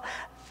all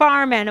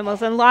farm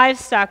animals and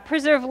livestock,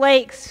 preserve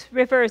lakes,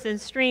 rivers, and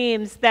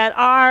streams that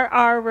are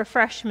our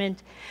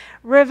refreshment.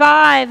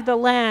 Revive the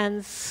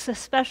lands,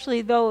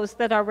 especially those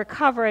that are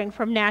recovering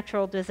from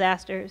natural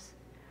disasters.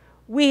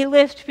 We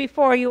lift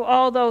before you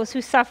all those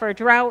who suffer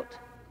drought,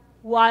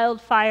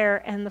 wildfire,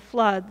 and the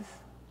floods.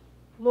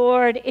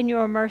 Lord, in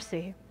your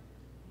mercy,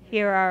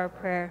 hear our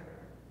prayer.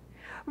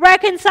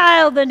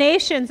 Reconcile the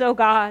nations, O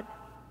God.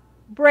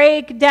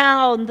 Break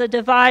down the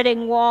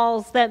dividing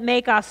walls that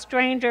make us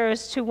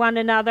strangers to one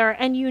another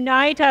and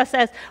unite us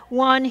as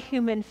one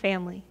human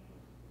family.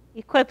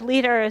 Equip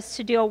leaders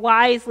to deal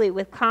wisely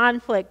with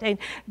conflict and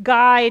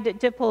guide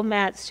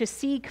diplomats to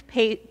seek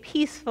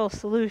peaceful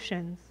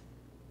solutions.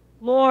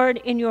 Lord,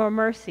 in your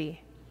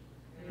mercy,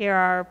 hear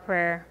our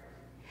prayer.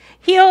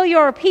 Heal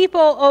your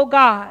people, O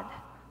God.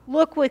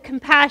 Look with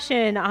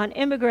compassion on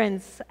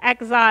immigrants,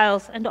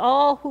 exiles, and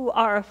all who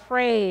are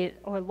afraid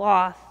or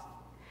lost.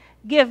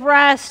 Give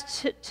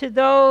rest to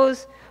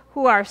those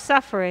who are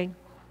suffering.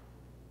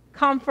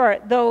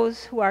 Comfort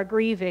those who are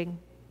grieving.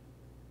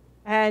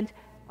 And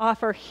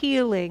offer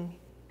healing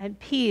and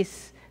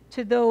peace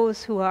to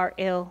those who are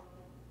ill.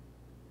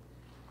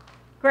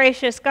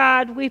 Gracious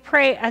God, we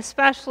pray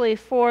especially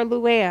for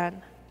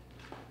Luann.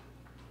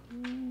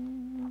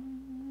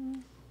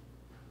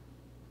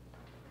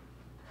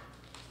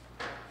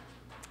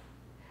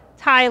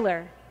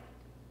 Tyler,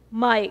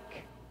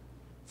 Mike,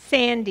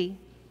 Sandy,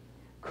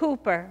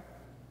 Cooper,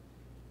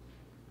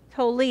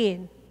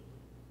 Tolene,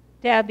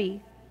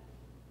 Debbie,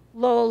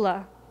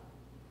 Lola,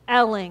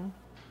 Elling,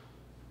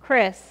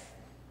 Chris,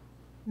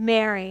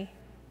 Mary,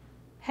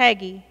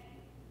 Peggy,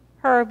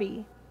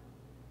 Herbie,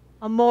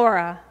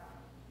 Amora,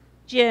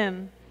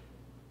 Jim,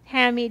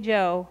 Hammy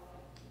Joe,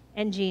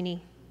 and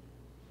Jeannie.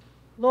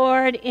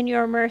 Lord, in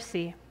your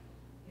mercy,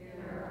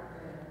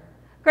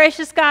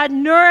 gracious God,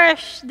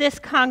 nourish this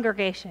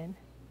congregation.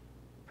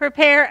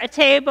 Prepare a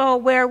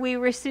table where we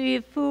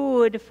receive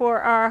food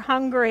for our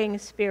hungering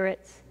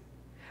spirits.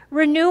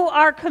 Renew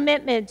our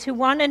commitment to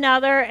one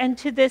another and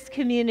to this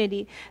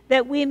community,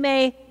 that we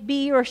may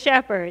be your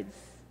shepherds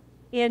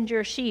and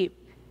your sheep.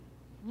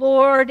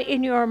 Lord,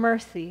 in your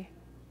mercy,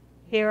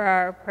 hear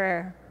our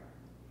prayer.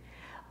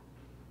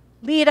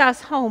 Lead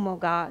us home, O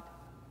God.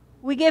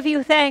 We give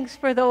you thanks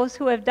for those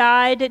who have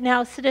died,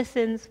 now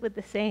citizens with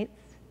the saints.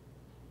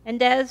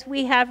 And as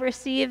you have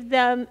received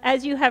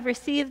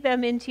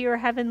them into your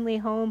heavenly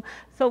home,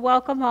 so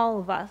welcome all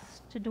of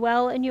us to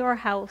dwell in your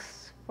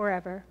house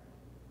forever.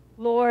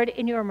 Lord,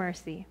 in your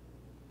mercy,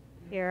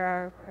 hear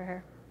our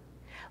prayer.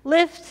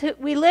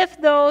 We lift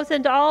those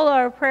and all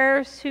our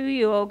prayers to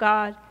you, O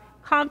God,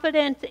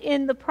 confident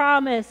in the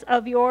promise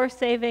of your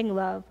saving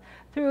love,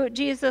 through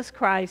Jesus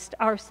Christ,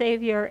 our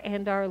Savior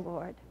and our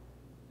Lord.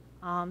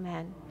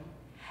 Amen.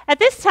 At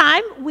this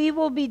time, we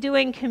will be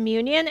doing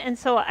communion, and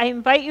so I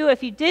invite you,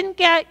 if you didn't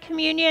get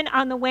communion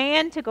on the way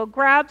in, to go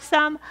grab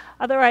some,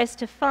 otherwise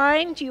to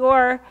find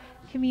your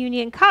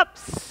communion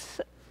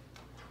cups.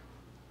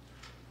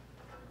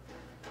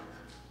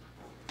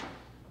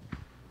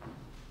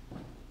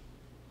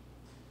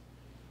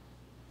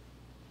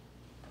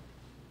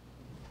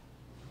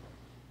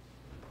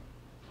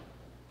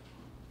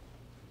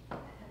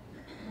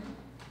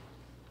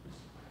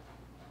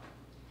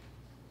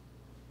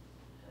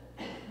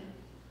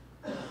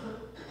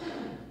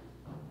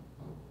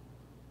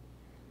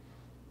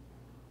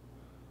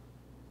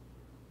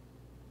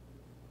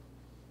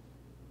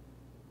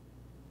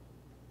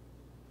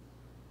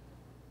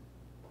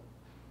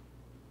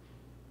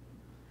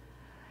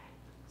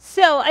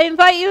 So I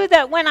invite you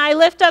that when I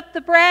lift up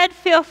the bread,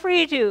 feel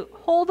free to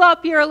hold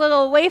up your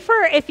little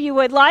wafer if you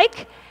would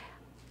like.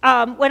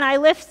 When I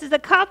lift the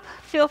cup,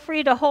 feel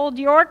free to hold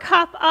your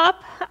cup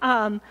up.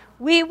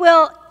 We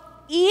will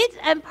eat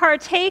and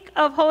partake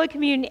of Holy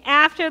Communion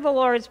after the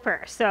Lord's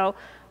Prayer. So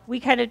we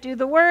kind of do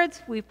the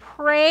words, we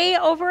pray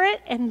over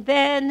it, and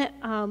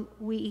then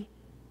we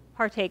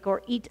partake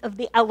or eat of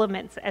the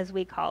elements, as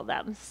we call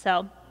them.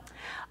 So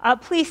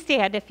please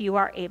stand if you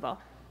are able.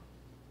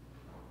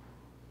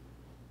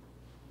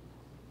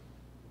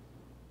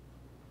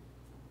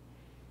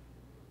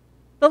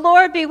 The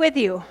Lord be with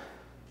you.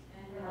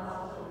 And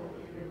also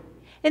with you.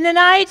 In the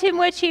night in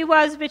which he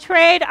was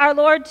betrayed, our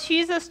Lord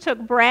Jesus took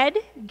bread,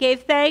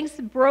 gave thanks,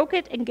 broke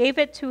it, and gave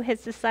it to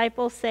his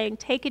disciples, saying,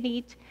 "Take and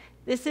eat.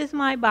 This is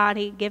my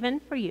body given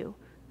for you.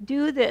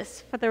 Do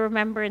this for the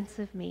remembrance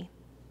of me."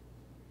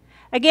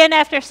 Again,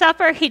 after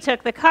supper, he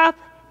took the cup.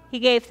 He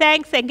gave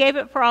thanks and gave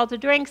it for all to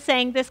drink,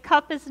 saying, "This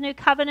cup is the new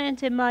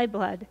covenant in my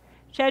blood,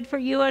 shed for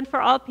you and for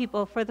all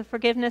people for the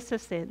forgiveness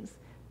of sins.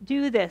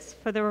 Do this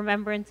for the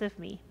remembrance of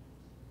me."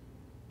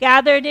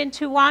 Gathered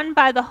into one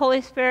by the Holy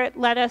Spirit,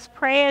 let us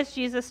pray as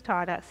Jesus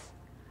taught us.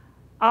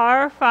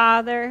 Our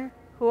Father,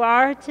 who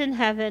art in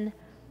heaven,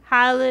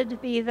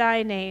 hallowed be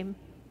thy name.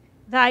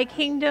 Thy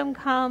kingdom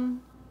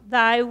come,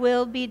 thy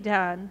will be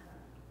done,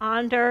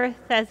 on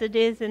earth as it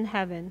is in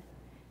heaven.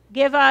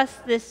 Give us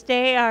this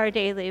day our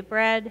daily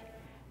bread,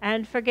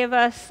 and forgive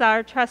us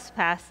our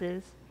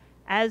trespasses,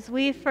 as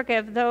we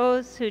forgive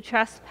those who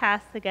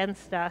trespass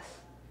against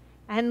us.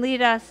 And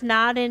lead us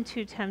not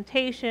into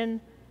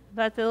temptation,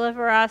 but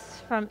deliver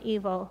us from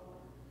evil.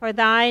 For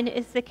thine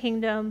is the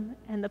kingdom,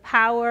 and the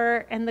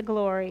power, and the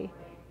glory,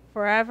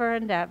 forever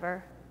and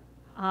ever.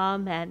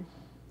 Amen.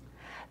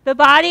 The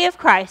body of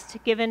Christ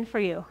given for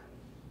you.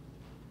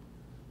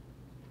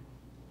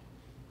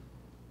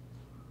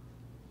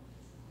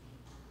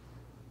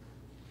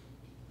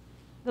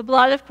 The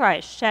blood of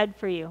Christ shed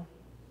for you.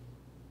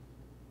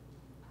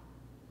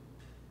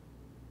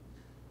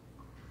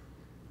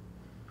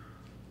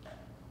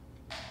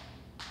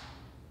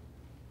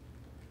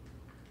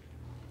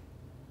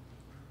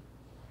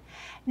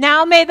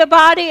 Now may the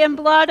body and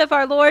blood of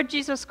our Lord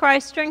Jesus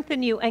Christ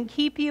strengthen you and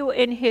keep you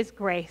in his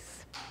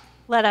grace.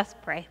 Let us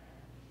pray.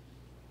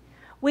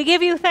 We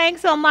give you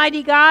thanks,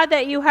 Almighty God,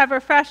 that you have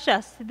refreshed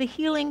us to the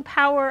healing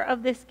power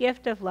of this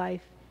gift of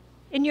life.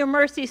 In your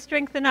mercy,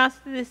 strengthen us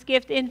through this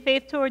gift in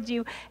faith towards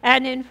you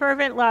and in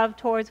fervent love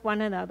towards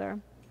one another.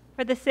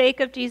 For the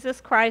sake of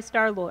Jesus Christ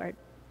our Lord.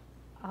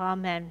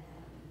 Amen.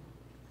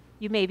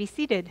 You may be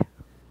seated.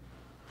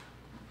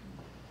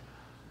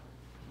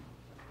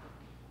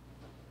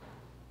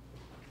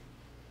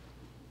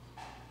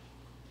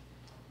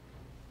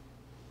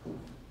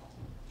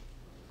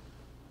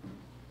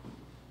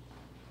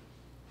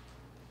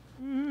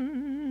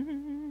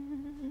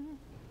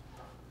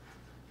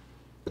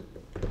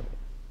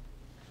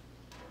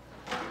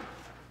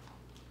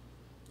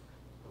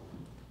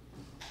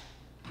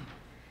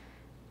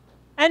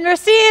 And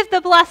receive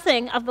the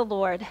blessing of the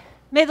Lord.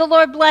 May the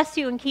Lord bless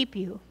you and keep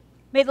you.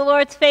 May the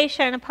Lord's face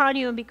shine upon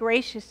you and be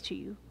gracious to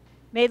you.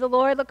 May the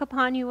Lord look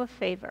upon you with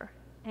favor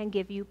and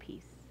give you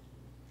peace.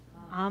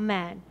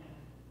 Amen.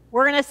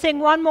 We're going to sing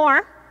one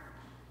more.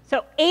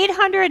 So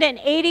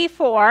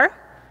 884,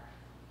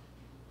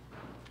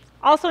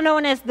 also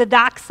known as the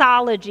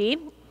doxology,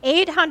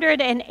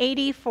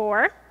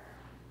 884.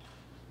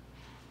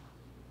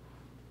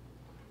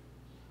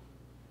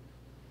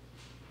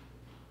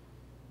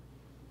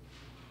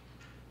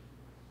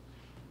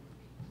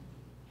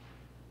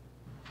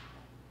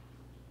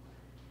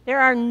 There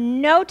are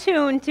no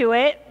tune to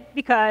it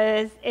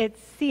because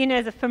it's seen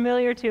as a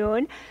familiar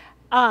tune,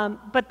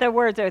 but the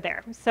words are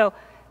there. So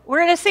we're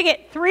going to sing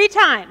it 3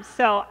 times.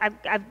 So I've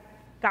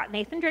got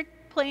Nathan Drake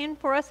playing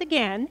for us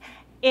again,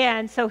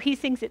 and so he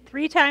sings it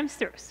 3 times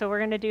through. So we're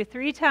going to do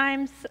 3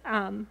 times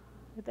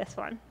with this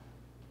one.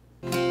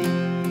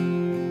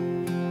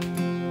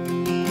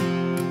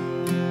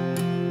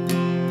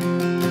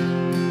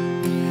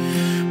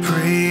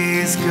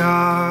 Praise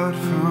God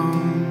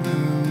from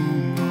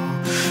whom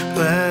all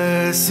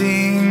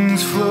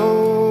blessings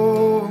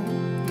flow.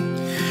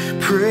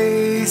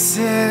 Praise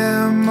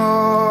Him,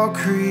 all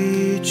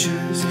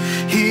creatures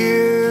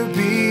here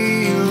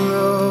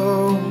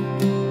below.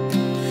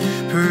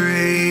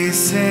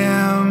 Praise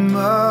Him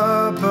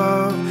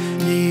above,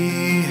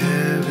 ye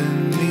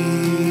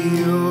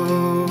heavenly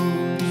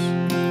hosts.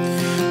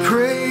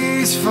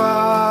 Praise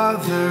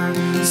Father,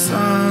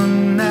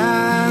 Son,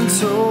 and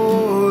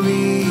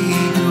Holy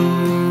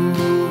Ghost.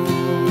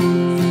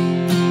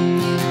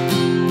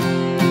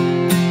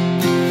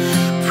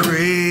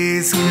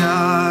 Praise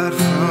God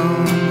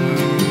from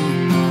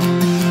whom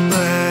all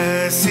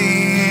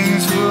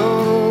blessings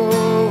flow.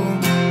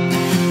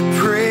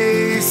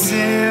 Praise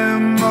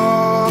Him,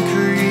 all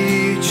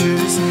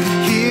creatures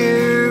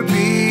here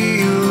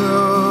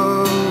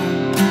below.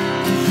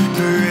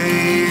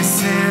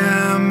 Praise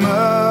Him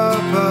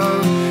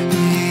above,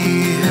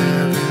 ye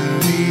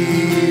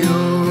heavenly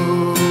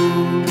hosts.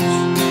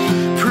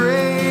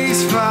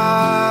 Praise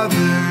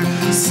Father,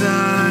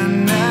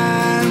 Son,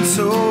 and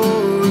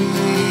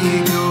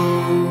Holy Ghost.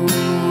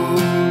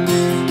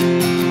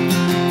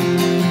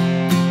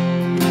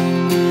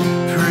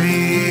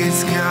 Praise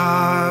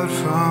God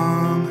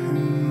from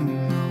whom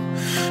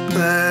all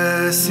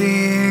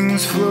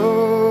blessings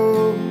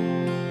flow.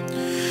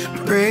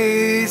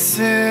 Praise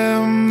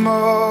Him,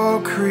 all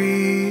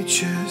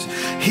creatures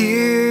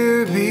here